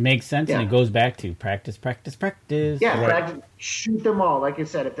sense. Makes sense, and it goes back to practice. Yeah, practice. Shoot them all. Like I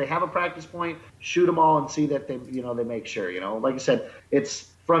said, if they have a practice point, shoot them all and see that they make sure. Like I said, it's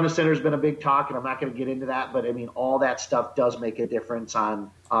front of center has been a big talk, and I'm not going to get into that, but all that stuff does make a difference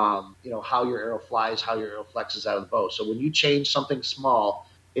on how your arrow flies, how your arrow flexes out of the bow. So when you change something small,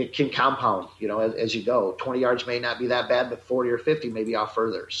 it can compound, as you go. 20 yards may not be that bad, but 40 or 50 may be off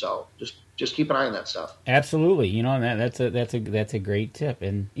further. So just keep an eye on that stuff. Absolutely. That's a great tip.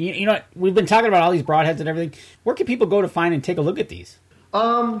 And you know what? We've been talking about all these broadheads and everything. Where can people go to find and take a look at these?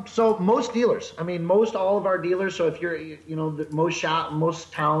 So most dealers, most all of our dealers. So if you're,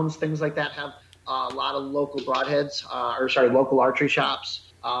 most towns, things like that have a lot of local broadheads, local archery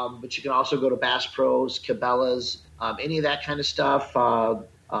shops. But you can also go to Bass Pros, Cabela's, any of that kind of stuff.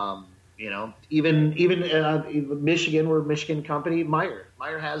 Even Michigan, we're a Michigan company. Meyer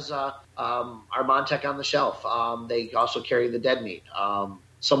has our Montec on the shelf. They also carry the dead meat.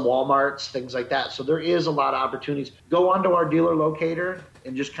 Some Walmarts, things like that. So there is a lot of opportunities. Go onto our dealer locator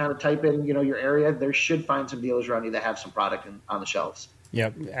and just kind of type in, your area. There should find some dealers around you that have some product on the shelves.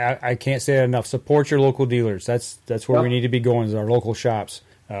 Yep, I can't say that enough. Support your local dealers. That's where we need to be going, is our local shops.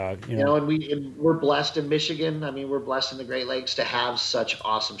 And we're blessed in Michigan. I mean, we're blessed in the Great Lakes to have such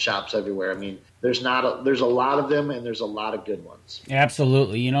awesome shops everywhere. I mean, there's a lot of them, and there's a lot of good ones.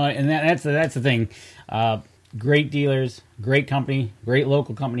 Absolutely, and that's the thing. Great dealers, great company, great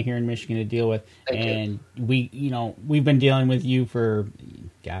local company here in Michigan to deal with. Thank you. We've been dealing with you for,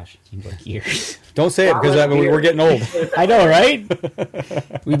 gosh, it seems like years. Don't say it, because we're getting old. I know, right? Before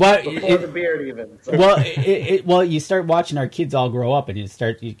the beard even. So. Well, you start watching our kids all grow up, and you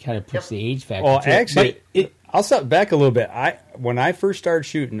kind of push the age factor. Well, actually, I'll step back a little bit. When I first started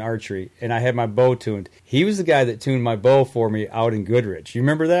shooting archery, and I had my bow tuned, he was the guy that tuned my bow for me out in Goodrich. You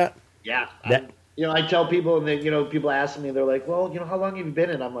remember that? Yeah. I tell people, and then, people ask me, they're like, well, how long have you been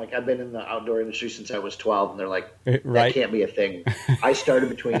in? I'm like, I've been in the outdoor industry since I was 12. And they're like, that can't be a thing. I started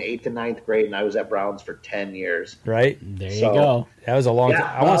between 8th and 9th grade, and I was at Browns for 10 years. Right. There you go. That was a long time.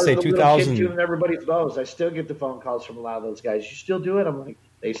 I want to say 2000. Tuning everybody's bows. I still get the phone calls from a lot of those guys. You still do it? I'm like,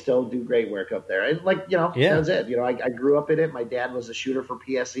 they still do great work up there. And that's it. I grew up in it. My dad was a shooter for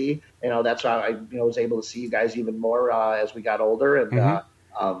PSE. That's why I was able to see you guys even more as we got older. And,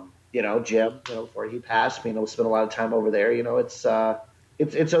 Jim, before he passed, spent a lot of time over there. It's a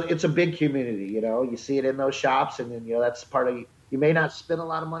big community. You see it in those shops, and then that's part of. You may not spend a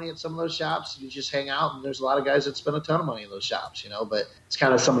lot of money at some of those shops. You just hang out, and there's a lot of guys that spend a ton of money in those shops. But it's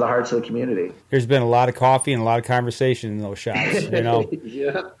kind of some of the hearts of the community. There's been a lot of coffee and a lot of conversation in those shops.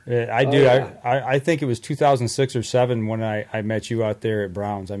 Yeah, I do. Yeah. I think it was 2006 or 7 when I met you out there at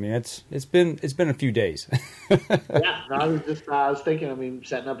Browns. I mean, it's been a few days. Yeah, I was thinking.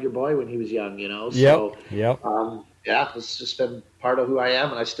 Setting up your boy when he was young. So, Yep. It's just been part of who I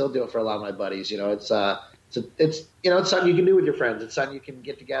am, and I still do it for a lot of my buddies. It's something you can do with your friends. It's something you can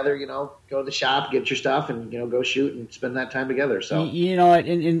get together, go to the shop, get your stuff, and go shoot and spend that time together. So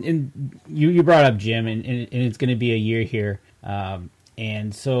and you brought up Jim, and it's going to be a year here,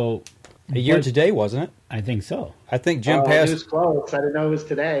 and so a year today, wasn't it? I think so. I think Jim passed. It was close. I didn't know it was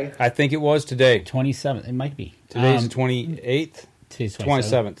today. I think it was today. 27th. It might be. Today's 28th. Today's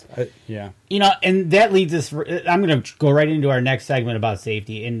 27th. Yeah. And that leads us. I'm going to go right into our next segment about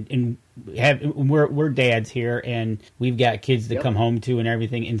safety, and we're dads here, and we've got kids to come home to and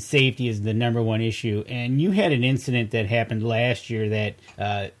everything, and safety is the number one issue. And you had an incident that happened last year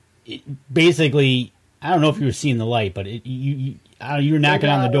that basically, I don't know if you were seeing the light, but you were knocking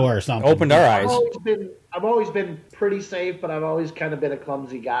on the door or something. Opened our eyes. I've always been pretty safe, but I've always kind of been a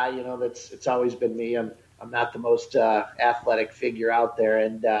clumsy guy. It's always been me. I'm not the most athletic figure out there,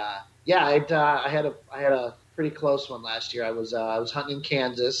 and I had a pretty close one last year. I was hunting in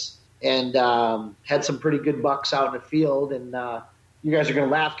Kansas and had some pretty good bucks out in the field. And you guys are going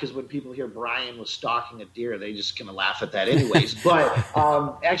to laugh because when people hear Brian was stalking a deer, they just going to laugh at that anyways. But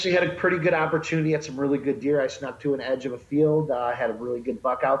actually had a pretty good opportunity. Had some really good deer. I snuck to an edge of a field. Had a really good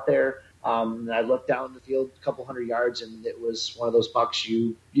buck out there. And I looked down the field a couple hundred yards, and it was one of those bucks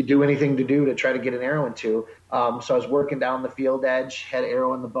you do anything to do to try to get an arrow into. So I was working down the field edge, had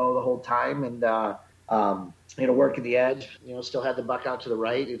arrow in the bow the whole time, and working the edge. Still had the buck out to the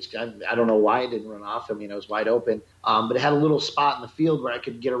right. I don't know why it didn't run off. It was wide open, but it had a little spot in the field where I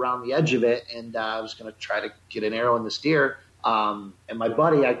could get around the edge of it, and I was going to try to get an arrow in this deer. And my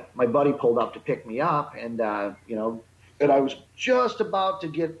buddy pulled up to pick me up, and and I was just about to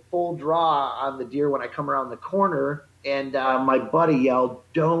get full draw on the deer when I come around the corner, and my buddy yelled,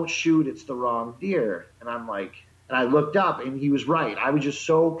 "Don't shoot, it's the wrong deer." And I'm like, and I looked up, and he was right. I was just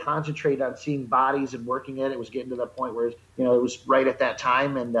so concentrated on seeing bodies and working it. It was getting to that point where, it was right at that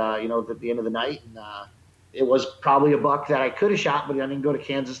time, and, at the end of the night, and it was probably a buck that I could have shot, but I didn't go to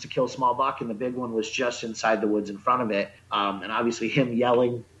Kansas to kill a small buck, and the big one was just inside the woods in front of it. And obviously him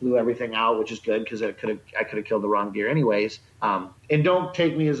yelling blew everything out, which is good because I could have killed the wrong deer anyways. And don't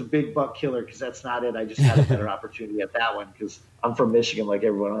take me as a big buck killer because that's not it. I just had a better opportunity at that one because I'm from Michigan like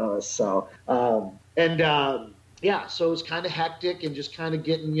everyone else. So, so it was kind of hectic and just kind of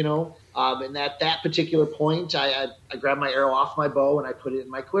getting, and at that particular point, I grabbed my arrow off my bow and I put it in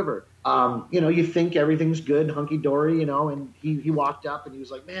my quiver. You think everything's good, hunky-dory, and he walked up and he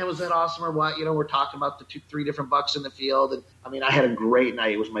was like, "Man, was that awesome or what?" We're talking about the 3 different bucks in the field. And I had a great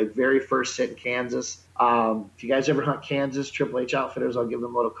night. It was my very first sit in Kansas. If you guys ever hunt Kansas, Triple H Outfitters, I'll give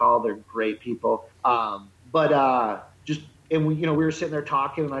them a little call. They're great people. We were sitting there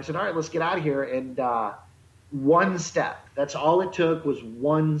talking and I said, "All right, let's get out of here." And, one step. That's all it took was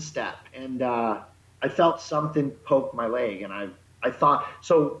one step. And I felt something poke my leg. And I thought,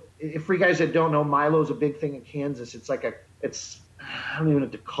 so for you guys that don't know, Milo's a big thing in Kansas. It's like I don't even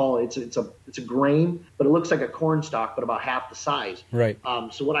have to call it. It's a grain, but it looks like a corn stalk, but about half the size. Right.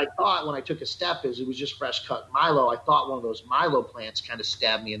 So what I thought when I took a step is it was just fresh cut Milo. I thought one of those Milo plants kind of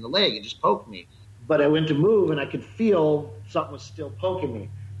stabbed me in the leg and just poked me. But I went to move and I could feel something was still poking me.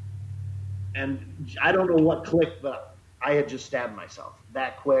 And I don't know what clicked, but I had just stabbed myself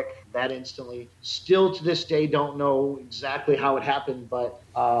that quick, that instantly. Still to this day, don't know exactly how it happened, but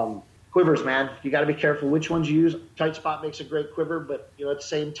quivers, man. You got to be careful which ones you use. Tight spot makes a great quiver, but at the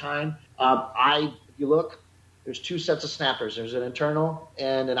same time, if you look, there's two sets of snappers. There's an internal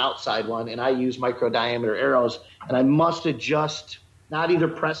and an outside one, and I use micro diameter arrows, and I must have just not either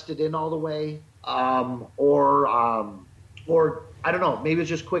pressed it in all the way, or I don't know. Maybe it's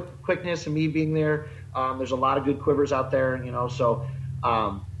just quickness and me being there. There's a lot of good quivers out there,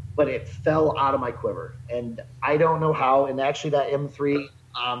 but it fell out of my quiver, and I don't know how. And actually, that M3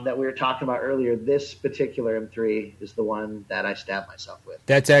 that we were talking about earlier, this particular M3 is the one that I stabbed myself with.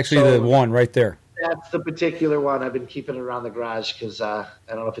 That's actually the one right there. That's the particular one. I've been keeping it around the garage because I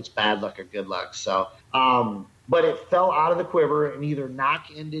don't know if it's bad luck or good luck. So, but it fell out of the quiver and either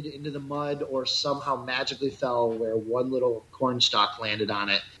knock-ended into the mud or somehow magically fell where one little corn stalk landed on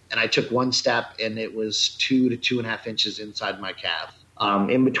it. And I took one step, and it was 2 to 2.5 inches inside my calf,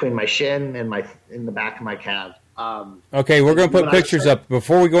 in between my shin and in the back of my calf. Okay, we're going to put pictures up.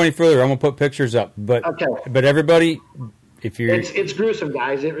 Before we go any further, I'm going to put pictures up. But everybody, if you're... It's gruesome,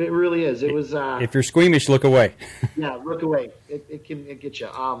 guys. It really is. It was... if you're squeamish, look away. Yeah, look away. It can get you.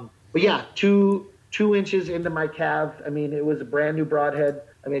 But yeah, 2 inches into my calf. I mean, it was a brand new broadhead.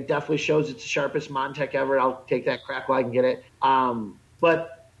 I mean, it definitely shows it's the sharpest Montec ever. I'll take that crap while I can get it.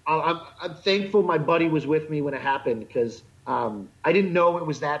 But I'm thankful my buddy was with me when it happened because I didn't know it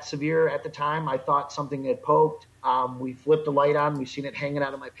was that severe at the time. I thought something had poked. We flipped the light on. We seen it hanging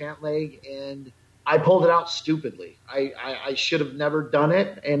out of my pant leg, and I pulled it out stupidly. I should have never done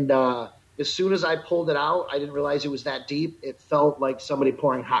it. And as soon as I pulled it out, I didn't realize it was that deep. It felt like somebody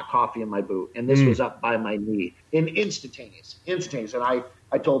pouring hot coffee in my boot, and this was up by my knee. And instantaneous. And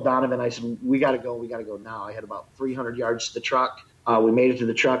I told Donovan, I said, we got to go now. I had about 300 yards to the truck. We made it to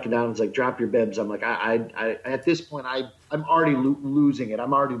the truck, and Donovan's like, drop your bibs. I'm like, I at this point, I'm already losing it.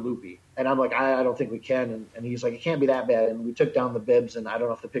 I'm already loopy. And I'm like, I don't think we can. And he's like, it can't be that bad. And we took down the bibs, and I don't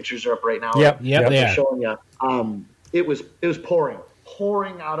know if the pictures are up right now. Yep, I'm showing you. It was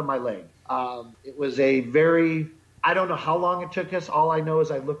pouring out of my leg. It was I don't know how long it took us. All I know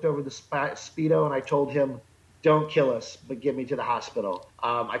is I looked over the Speedo, and I told him, don't kill us, but get me to the hospital.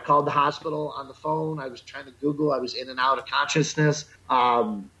 I called the hospital on the phone. I was trying to Google. I was in and out of consciousness.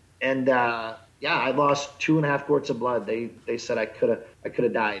 I lost 2.5 quarts of blood. They said I could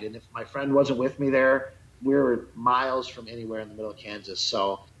have died. And if my friend wasn't with me there, we were miles from anywhere in the middle of Kansas.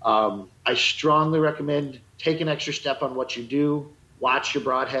 So I strongly recommend take an extra step on what you do. Watch your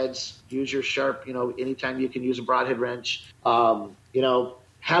broadheads. Use your sharp, anytime you can use a broadhead wrench.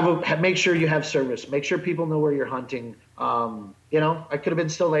 Make sure you have service. Make sure people know where you're hunting. I could have been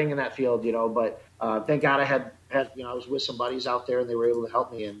still laying in that field, but thank God I had I was with some buddies out there, and they were able to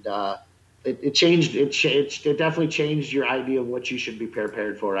help me. And it definitely changed your idea of what you should be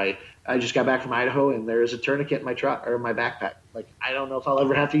prepared for. I just got back from Idaho, and there is a tourniquet in my truck or my backpack. Like, I don't know if I'll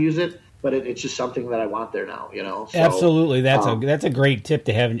ever have to use it, but it's just something that I want there now, So, absolutely, that's a great tip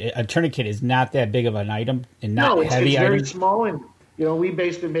to have. A tourniquet is not that big of an item and not heavy. It's very small, and we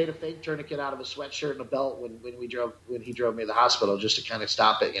basically made a fake tourniquet out of a sweatshirt and a belt when he drove me to the hospital just to kind of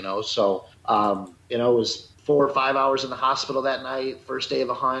stop it, So it was 4 or 5 hours in the hospital that night, first day of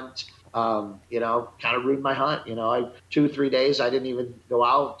a hunt. Kind of ruined my hunt. 2-3 days I didn't even go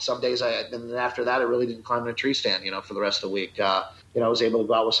out. Some days and then after that I really didn't climb in a tree stand, for the rest of the week. I was able to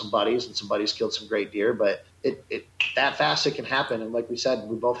go out with some buddies, and some buddies killed some great deer, but it that fast it can happen. And like we said,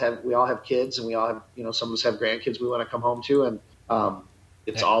 we all have kids, and we all have, some of us have grandkids we want to come home to, and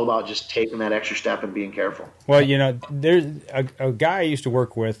it's all about just taking that extra step and being careful. Well, there's a guy I used to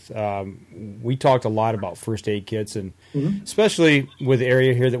work with. We talked a lot about first aid kits, and especially with the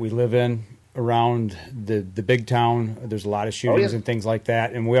area here that we live in around the big town, there's a lot of shootings and things like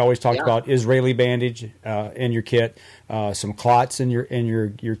that. And we always talked about Israeli bandage in your kit, some clots in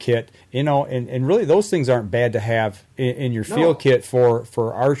your kit, and really those things aren't bad to have in your field kit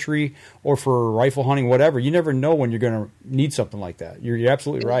for archery or for rifle hunting, whatever. You never know when you're going to need something like that. You're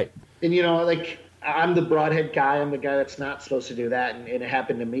absolutely right. And I'm the broadhead guy. I'm the guy that's not supposed to do that, and it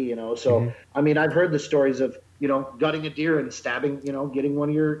happened to me. So I mean, I've heard the stories of gutting a deer and stabbing, getting one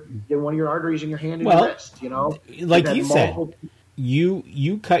of your arteries in your hand and your wrist. Like you said,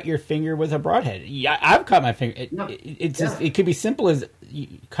 you cut your finger with a broadhead. Yeah, I've cut my finger. It's just, it could be simple as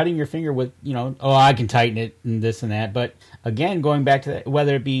cutting your finger with, I can tighten it and this and that. But again, going back to that,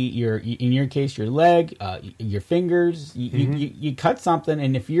 whether it be in your case, your leg, your fingers, you cut something.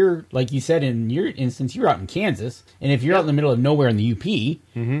 And if you're, like you said, in your instance, you're out in Kansas, and if you're out in the middle of nowhere in the UP,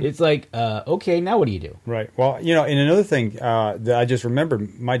 it's like, okay, now what do you do? Right. Well, and another thing that I just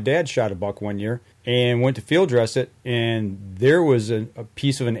remembered, my dad shot a buck one year and went to field dress it, and there was a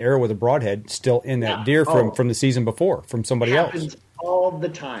piece of an arrow with a broadhead still in that deer from the season before, from somebody else. All the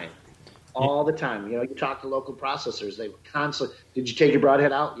time. All the time. You talk to local processors. They constantly, did you take your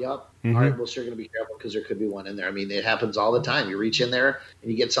broadhead out? Yep. All right, well, sure, going to be careful because there could be one in there. I mean, it happens all the time. You reach in there and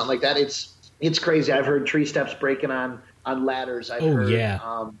you get something like that. It's crazy. I've heard tree steps breaking on ladders. I've heard,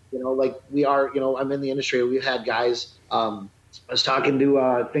 like we are, I'm in the industry. We've had guys, I was talking to,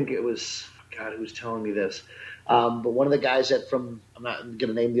 I think it was, God, who was telling me this? But one of the guys I'm not going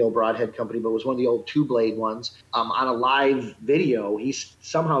to name the old Broadhead company, but it was one of the old 2-blade ones. On a live video, he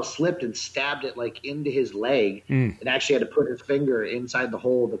somehow slipped and stabbed it like into his leg, and actually had to put his finger inside the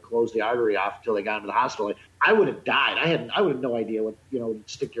hole to close the artery off until they got him to the hospital. I would have died. I would have no idea what,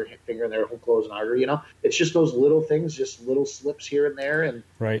 stick your finger in there, close an artery. It's just those little things, just little slips here and there, and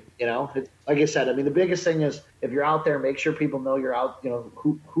right. Like I said, I mean, the biggest thing is if you're out there, make sure people know you're out.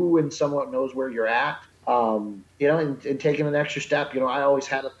 Who and somewhat knows where you're at. And taking an extra step. I always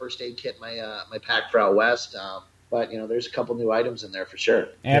had a first aid kit in my pack for out west, but there's a couple new items in there for sure.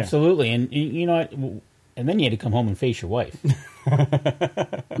 Absolutely, and you know what? And then you had to come home and face your wife.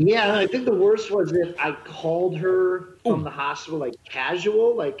 Yeah, and I think the worst was that I called her from the hospital, like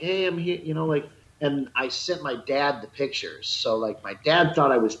casual, like, hey, I'm here, and I sent my dad the pictures. So like my dad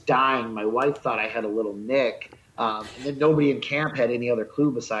thought I was dying. My wife thought I had a little nick. And then nobody in camp had any other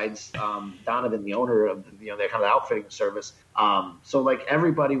clue besides Donovan, the owner of that kind of outfitting service. So like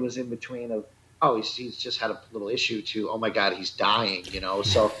everybody was in between of, he's just had a little issue to, oh my God, he's dying,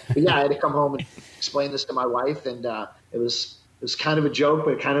 So yeah, I had to come home and explain this to my wife, and it was kind of a joke,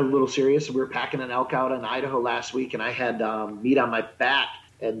 but kind of a little serious. We were packing an elk out in Idaho last week, and I had meat on my back,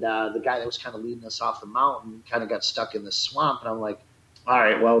 and the guy that was kind of leading us off the mountain kind of got stuck in the swamp, and I'm like, all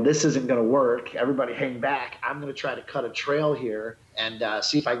right, well, this isn't going to work. Everybody hang back. I'm going to try to cut a trail here and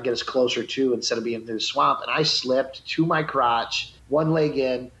see if I can get us closer to instead of being through the swamp. And I slipped to my crotch, one leg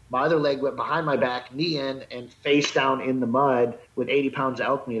in, my other leg went behind my back, knee in, and face down in the mud with 80 pounds of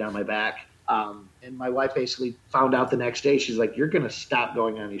elk meat on my back. And my wife basically found out the next day. She's like, you're going to stop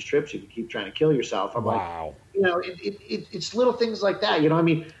going on these trips if you keep trying to kill yourself. I'm wow. Like, it's little things like that. I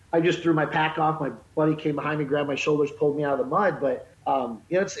mean, I just threw my pack off. My buddy came behind me, grabbed my shoulders, pulled me out of the mud. But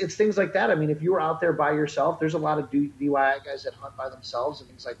it's things like that. I mean, if you were out there by yourself, there's a lot of DIY guys that hunt by themselves and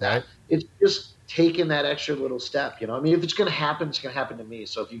things like that. Right. It's just taking that extra little step. I mean, if it's going to happen, it's going to happen to me.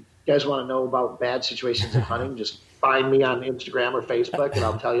 So if you guys want to know about bad situations in hunting, just find me on Instagram or Facebook, and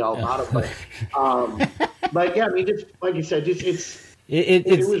I'll tell you all about it. But yeah, I mean, just like you said,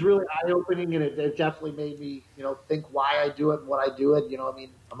 it was really eye-opening, and it definitely made me, think why I do it and what I do it. I mean,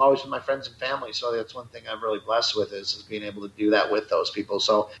 I'm always with my friends and family, so that's one thing I'm really blessed with is being able to do that with those people.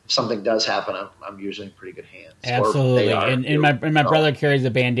 So if something does happen, I'm usually in pretty good hands. Absolutely, and my brother carries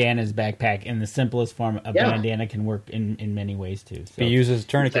a bandana in his backpack, in the simplest form. A bandana can work in many ways too. So. He uses a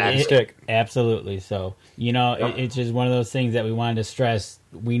tourniquet and a stick. Absolutely. So it's just one of those things that we wanted to stress.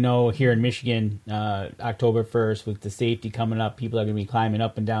 We know here in Michigan, October 1st, with the safety coming up, people are going to be climbing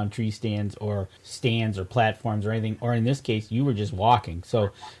up and down tree stands or platforms or anything. Or in this case, you were just walking.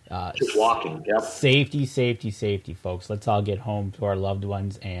 So just walking, yep. Safety, folks. Let's all get home to our loved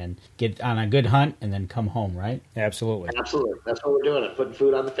ones and get on a good hunt and then come home, right? Absolutely. That's what we're doing. Putting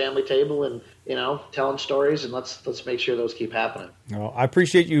food on the family table and, telling stories, and let's make sure those keep happening. Well, I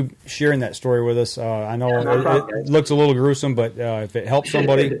appreciate you sharing that story with us. I know it looks a little gruesome, but if it helps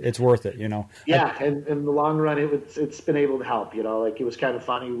somebody, it's worth it, Yeah, and in the long run, it's been able to help, Like, it was kind of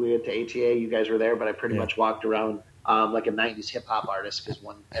funny. We went to ATA. You guys were there, but I pretty much walked around like a 90s hip-hop artist because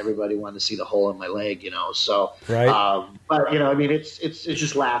everybody wanted to see the hole in my leg, So, right. But, I mean, it's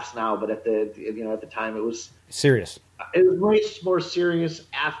just laughs now, but at the time it was serious. It was much more serious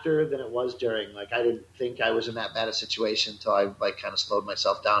after than it was during. Like, I didn't think I was in that bad a situation until I kind of slowed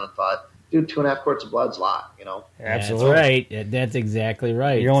myself down and thought, dude, 2.5 quarts of blood's a lot, Absolutely. That's right. That's exactly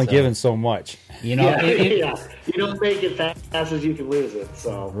right. You're only given so much. Yeah. You don't make it fast as you can lose it.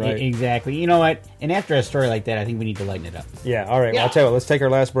 So right. Exactly. You know what? And after a story like that, I think we need to lighten it up. Yeah. All right. Yeah. Well, I'll tell you what. Let's take our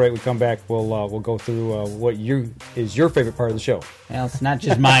last break. We come back. We'll go through what is your favorite part of the show. Well, it's not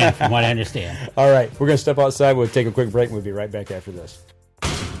just mine, from what I understand. All right. We're going to step outside. We'll take a quick break. We'll be right back after this.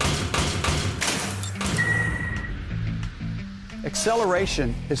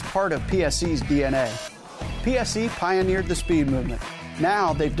 Acceleration is part of PSE's DNA. PSE pioneered the speed movement.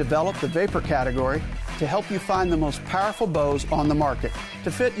 Now they've developed the vapor category to help you find the most powerful bows on the market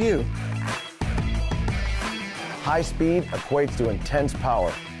to fit you. High speed equates to intense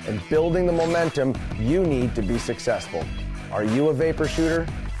power and building the momentum you need to be successful. Are you a vapor shooter?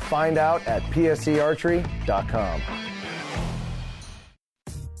 Find out at psearchery.com.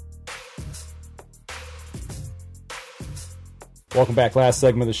 Welcome back. Last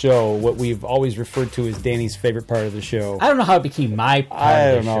segment of the show. What we've always referred to as Danny's favorite part of the show. I don't know how it became my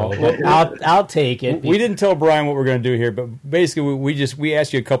part of the show, but I'll take it. We didn't tell Brian what we're going to do here, but basically we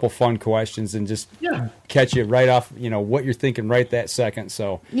asked you a couple fun questions and just catch you right off, what you're thinking right that second.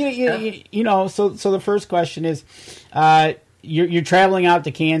 So so the first question is, you're traveling out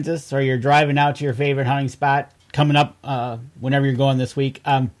to Kansas, or you're driving out to your favorite hunting spot coming up whenever you're going this week.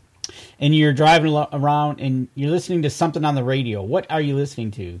 And you're driving around and you're listening to something on the radio. What are you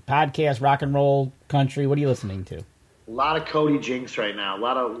listening to? Podcast, rock and roll, country? What are you listening to? A lot of Cody Jinks right now. A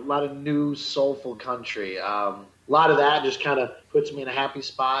lot of new soulful country. A lot of that just kind of puts me in a happy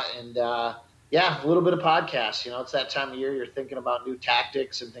spot. And a little bit of podcasts. It's that time of year you're thinking about new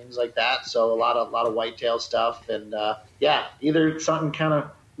tactics and things like that. So a lot of whitetail stuff. And either something kind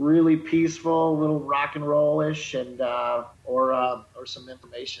of really peaceful, a little rock and roll-ish, and or some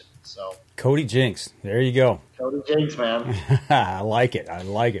information. So Cody Jinks, there you go. Cody Jinks, man. I like it.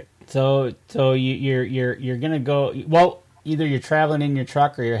 So you're gonna go. Well, either you're traveling in your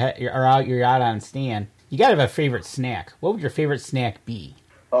truck or you're out on stand. You gotta have a favorite snack. What would your favorite snack be?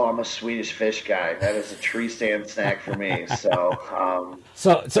 Oh, I'm a Swedish fish guy. That is a tree stand snack for me. So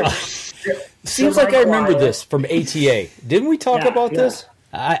seems like I remember this from ATA. Didn't we talk about this?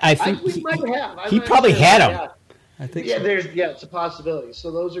 I think we might have. He probably had them. Yeah. I think. Yeah, it's a possibility.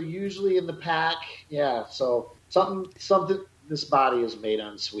 So those are usually in the pack. Yeah. So something. This body is made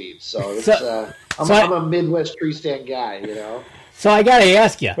on sweets. So it's, I'm a Midwest tree stand guy. So I got to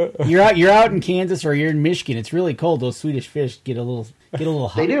ask you, you're out in Kansas or you're in Michigan. It's really cold. Those Swedish fish get a little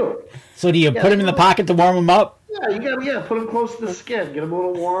hot. They do. So do you put them in the pocket to warm them up? Yeah, you got put them close to the skin, get them a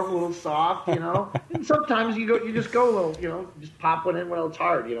little warm, a little soft, And sometimes you just go a little, just pop one in when it's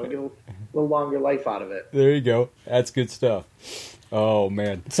hard, get a little longer life out of it. There you go. That's good stuff. Oh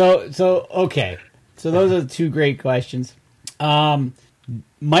man. So okay. So those are the two great questions.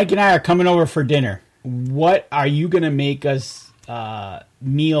 Mike and I are coming over for dinner. What are you going to make us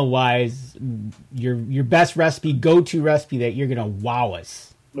meal wise? Your best recipe, go-to recipe that you're going to wow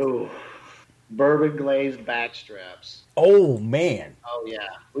us. Ooh. Bourbon glazed backstraps. Oh, man. Oh, yeah.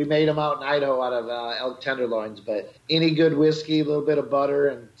 We made them out in Idaho out of elk tenderloins, but any good whiskey, a little bit of butter,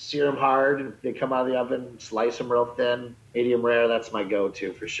 and sear them hard. And they come out of the oven, slice them real thin, medium rare. That's my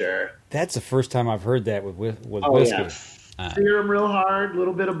go-to for sure. That's the first time I've heard that with whiskey. Yeah. Sear them real hard, a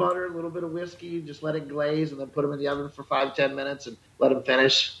little bit of butter, a little bit of whiskey, just let it glaze, and then put them in the oven for 5-10 minutes and let them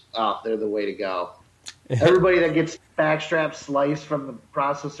finish. Oh, they're the way to go. Everybody that gets backstraps sliced from the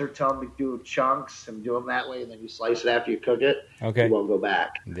processor, tell them to do chunks and do them that way, and then you slice it after you cook it. Okay. You won't go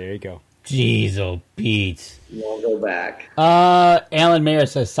back. There you go. Jeez, oh, Pete. You won't go back. Alan Mayer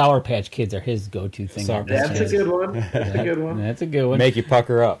says Sour Patch Kids are his go-to thing. That's a good one. That's a good one. Make you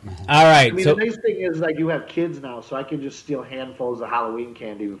pucker up. All right. The nice thing is, you have kids now, so I can just steal handfuls of Halloween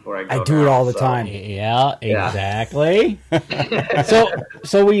candy before I go. I do it all the time. Yeah, exactly.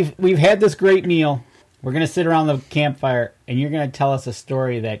 So we've had this great meal. We're going to sit around the campfire, and you're going to tell us a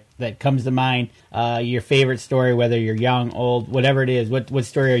story that comes to mind, your favorite story, whether you're young, old, whatever it is. What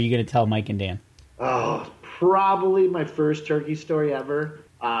story are you going to tell Mike and Dan? Oh, probably my first turkey story ever.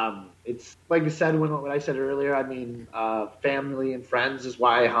 It's like I said, when I said earlier, family and friends is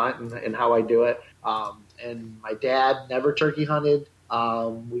why I hunt and how I do it. And my dad never turkey hunted.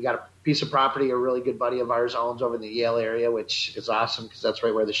 We got a piece of property a really good buddy of ours owns over in the Yale area, which is awesome because that's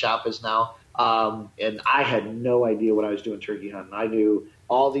right where the shop is now. And I had no idea what I was doing turkey hunting. I knew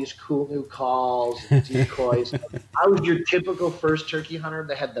all these cool new calls and decoys. I was your typical first turkey hunter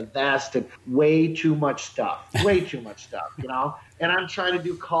that had the vest and way too much stuff, And I'm trying to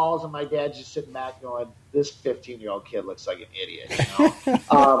do calls, and my dad's just sitting back going, this 15-year-old kid looks like an idiot,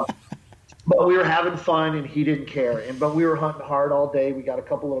 But we were having fun, and he didn't care. But we were hunting hard all day. We got a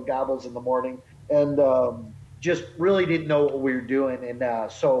couple little gobbles in the morning, and just really didn't know what we were doing.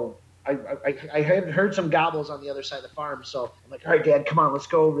 And so I had heard some gobbles on the other side of the farm. So I'm like, all right, Dad, come on, let's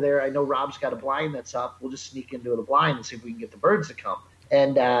go over there. I know Rob's got a blind that's up. We'll just sneak into the blind and see if we can get the birds to come.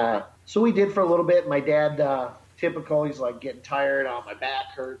 And so we did for a little bit. My dad, typical, he's like getting tired. Oh, my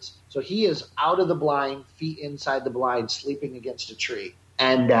back hurts. So he is out of the blind, feet inside the blind, sleeping against a tree.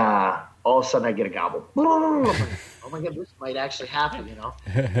 And all of a sudden I get a gobble. Oh my God, this might actually happen,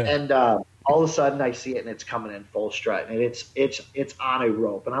 And all of a sudden I see it and it's coming in full strut and it's on a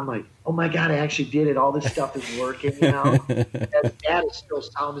rope. And I'm like, oh my God, I actually did it. All this stuff is working, And Dad is still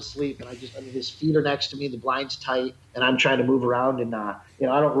sound asleep. And his feet are next to me, the blind's tight, and I'm trying to move around. And, I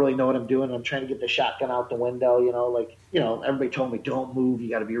don't really know what I'm doing. I'm trying to get the shotgun out the window, everybody told me don't move. You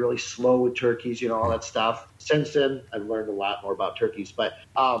got to be really slow with turkeys, all that stuff. Since then, I've learned a lot more about turkeys. But,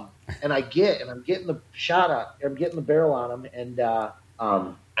 and I'm getting the I'm getting the barrel on them. And,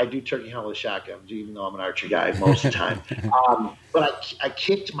 I do turkey hunt with a shotgun, even though I'm an archery guy most of the time. But I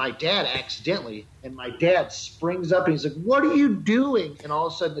kicked my dad accidentally, and my dad springs up and he's like, "What are you doing?" And all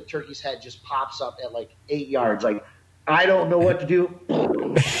of a sudden, the turkey's head just pops up at like 8 yards. Like, I don't know what to do.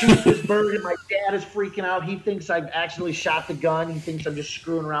 Shoot this bird, and my dad is freaking out. He thinks I've accidentally shot the gun. He thinks I'm just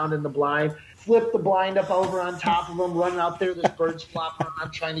screwing around in the blind. Flip the blind up over on top of him, running out there. This bird's flopping around.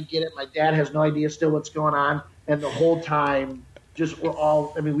 I'm trying to get it. My dad has no idea still what's going on. And the whole time,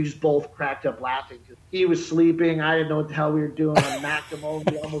 we just both cracked up laughing because he was sleeping. I didn't know what the hell we were doing. I knocked him over.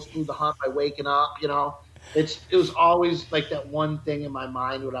 We almost blew the hunt by waking up, It was always like that one thing in my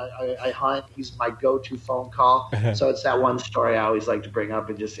mind when I hunt. He's my go-to phone call. So it's that one story I always like to bring up.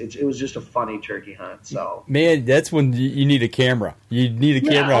 And it was just a funny turkey hunt. So man, that's when you need a camera. You need a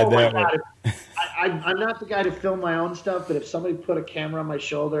camera on that one. I'm not the guy to film my own stuff, but if somebody put a camera on my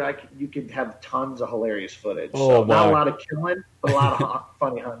shoulder, you could have tons of hilarious footage. So not a lot of killing, but a lot of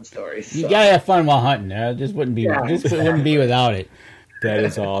funny hunting stories. You gotta have fun while hunting. Just wouldn't be without it. That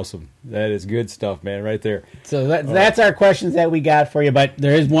is awesome. That is good stuff, man, right there. So that's our questions that we got for you. But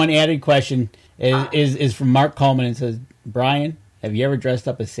there is one added question. Is from Mark Coleman and says, Brian, have you ever dressed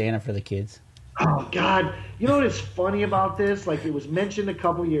up as Santa for the kids? Oh, God. You know what is funny about this? Like, it was mentioned a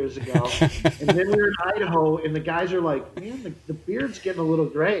couple years ago, and then we were in Idaho, and the guys are like, man, the beard's getting a little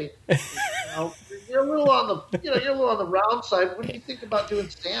gray. You're a little on the round side. What do you think about doing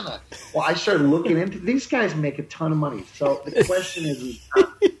Santa? Well, I started looking into these guys make a ton of money. So the question is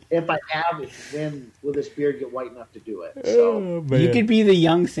if I have it, when will this beard get white enough to do it? So you could be the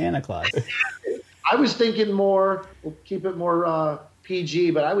young Santa Claus. I was thinking more. We'll keep it more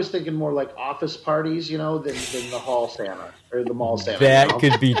PG, but I was thinking more like office parties, than the hall Santa or the mall Santa. That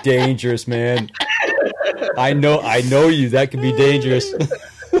could be dangerous, man. I know you. That could be dangerous.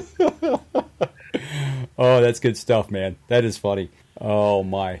 Oh, that's good stuff, man. That is funny. Oh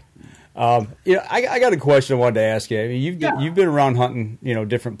my. I got a question I wanted to ask you. I mean, you've been around hunting,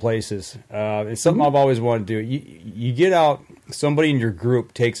 different places. It's something I've always wanted to do. You get out. Somebody in your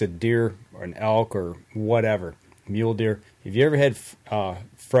group takes a deer or an elk or whatever, mule deer. Have you ever had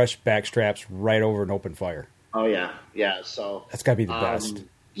fresh back straps right over an open fire? Oh yeah. So that's got to be the best.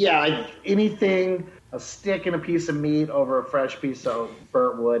 Yeah, anything, a stick and a piece of meat over a fresh piece of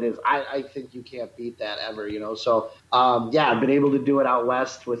burnt wood is, I think you can't beat that ever, So, I've been able to do it out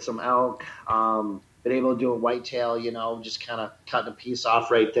west with some elk, been able to do it whitetail, just kind of cutting a piece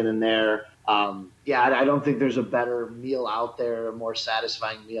off right then and there. I don't think there's a better meal out there, a more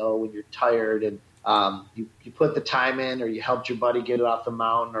satisfying meal when you're tired and you put the time in, or you helped your buddy get it off the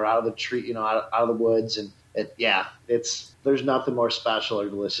mountain or out of the tree, out of the woods, and there's nothing more special or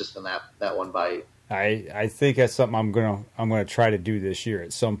delicious than that one bite. I think that's something I'm gonna try to do this year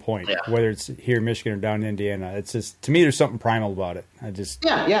at some point, whether it's here in Michigan or down in Indiana. It's just, to me, there's something primal about it. I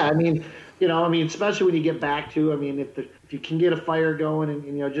mean, especially when you get back to, if you can get a fire going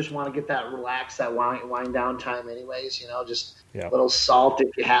and just want to get that relaxed, that wind down time, anyways. Just a little salt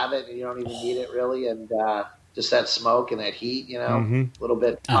if you have it, and you don't even need it really, and just that smoke and that heat, a little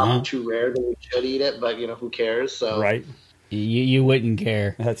bit too rare that we should eat it, but who cares? So right. You wouldn't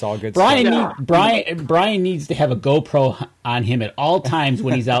care. That's all good stuff. Brian needs to have a GoPro on him at all times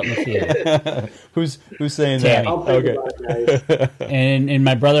when he's out in the field. Who's saying Tammy. that? Okay. And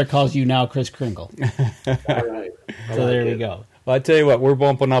my brother calls you now Chris Kringle. All right. So there we go. Well, I tell you what, we're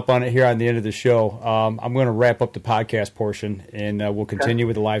bumping up on it here on the end of the show. I'm going to wrap up the podcast portion, and we'll continue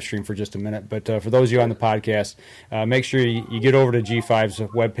with the live stream for just a minute. But for those of you on the podcast, make sure you get over to G5's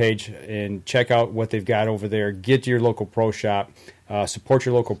webpage and check out what they've got over there. Get to your local pro shop. Support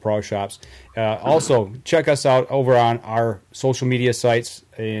your local pro shops. Also, check us out over on our social media sites.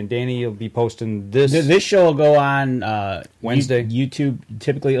 And Danny will be posting this. This show will go on Wednesday. YouTube.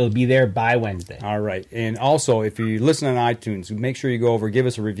 Typically, it'll be there by Wednesday. All right. And also, if you listen on iTunes, make sure you go over, give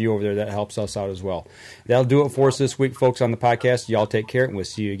us a review over there. That helps us out as well. That'll do it for us this week, folks, on the podcast. Y'all take care, and we'll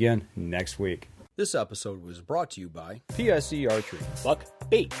see you again next week. This episode was brought to you by PSE Archery, Buck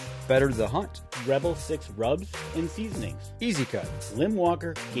Bait, Better the Hunt, Rebel 6 Rubs and Seasonings, Easy Cut, Limb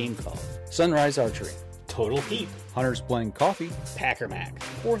Walker Game Calls, Sunrise Archery, Total Heat, Hunter's Blend Coffee, Packer Max,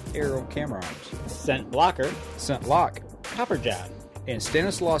 Fourth Arrow Camera Arms, Scent Blocker, Scent Lock, Copper John, and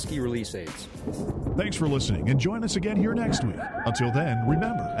Stanislawski Release Aids. Thanks for listening, and join us again here next week. Until then,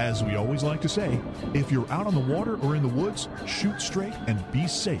 remember, as we always like to say, if you're out on the water or in the woods, shoot straight and be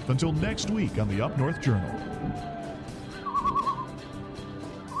safe. Until next week on the Up North Journal.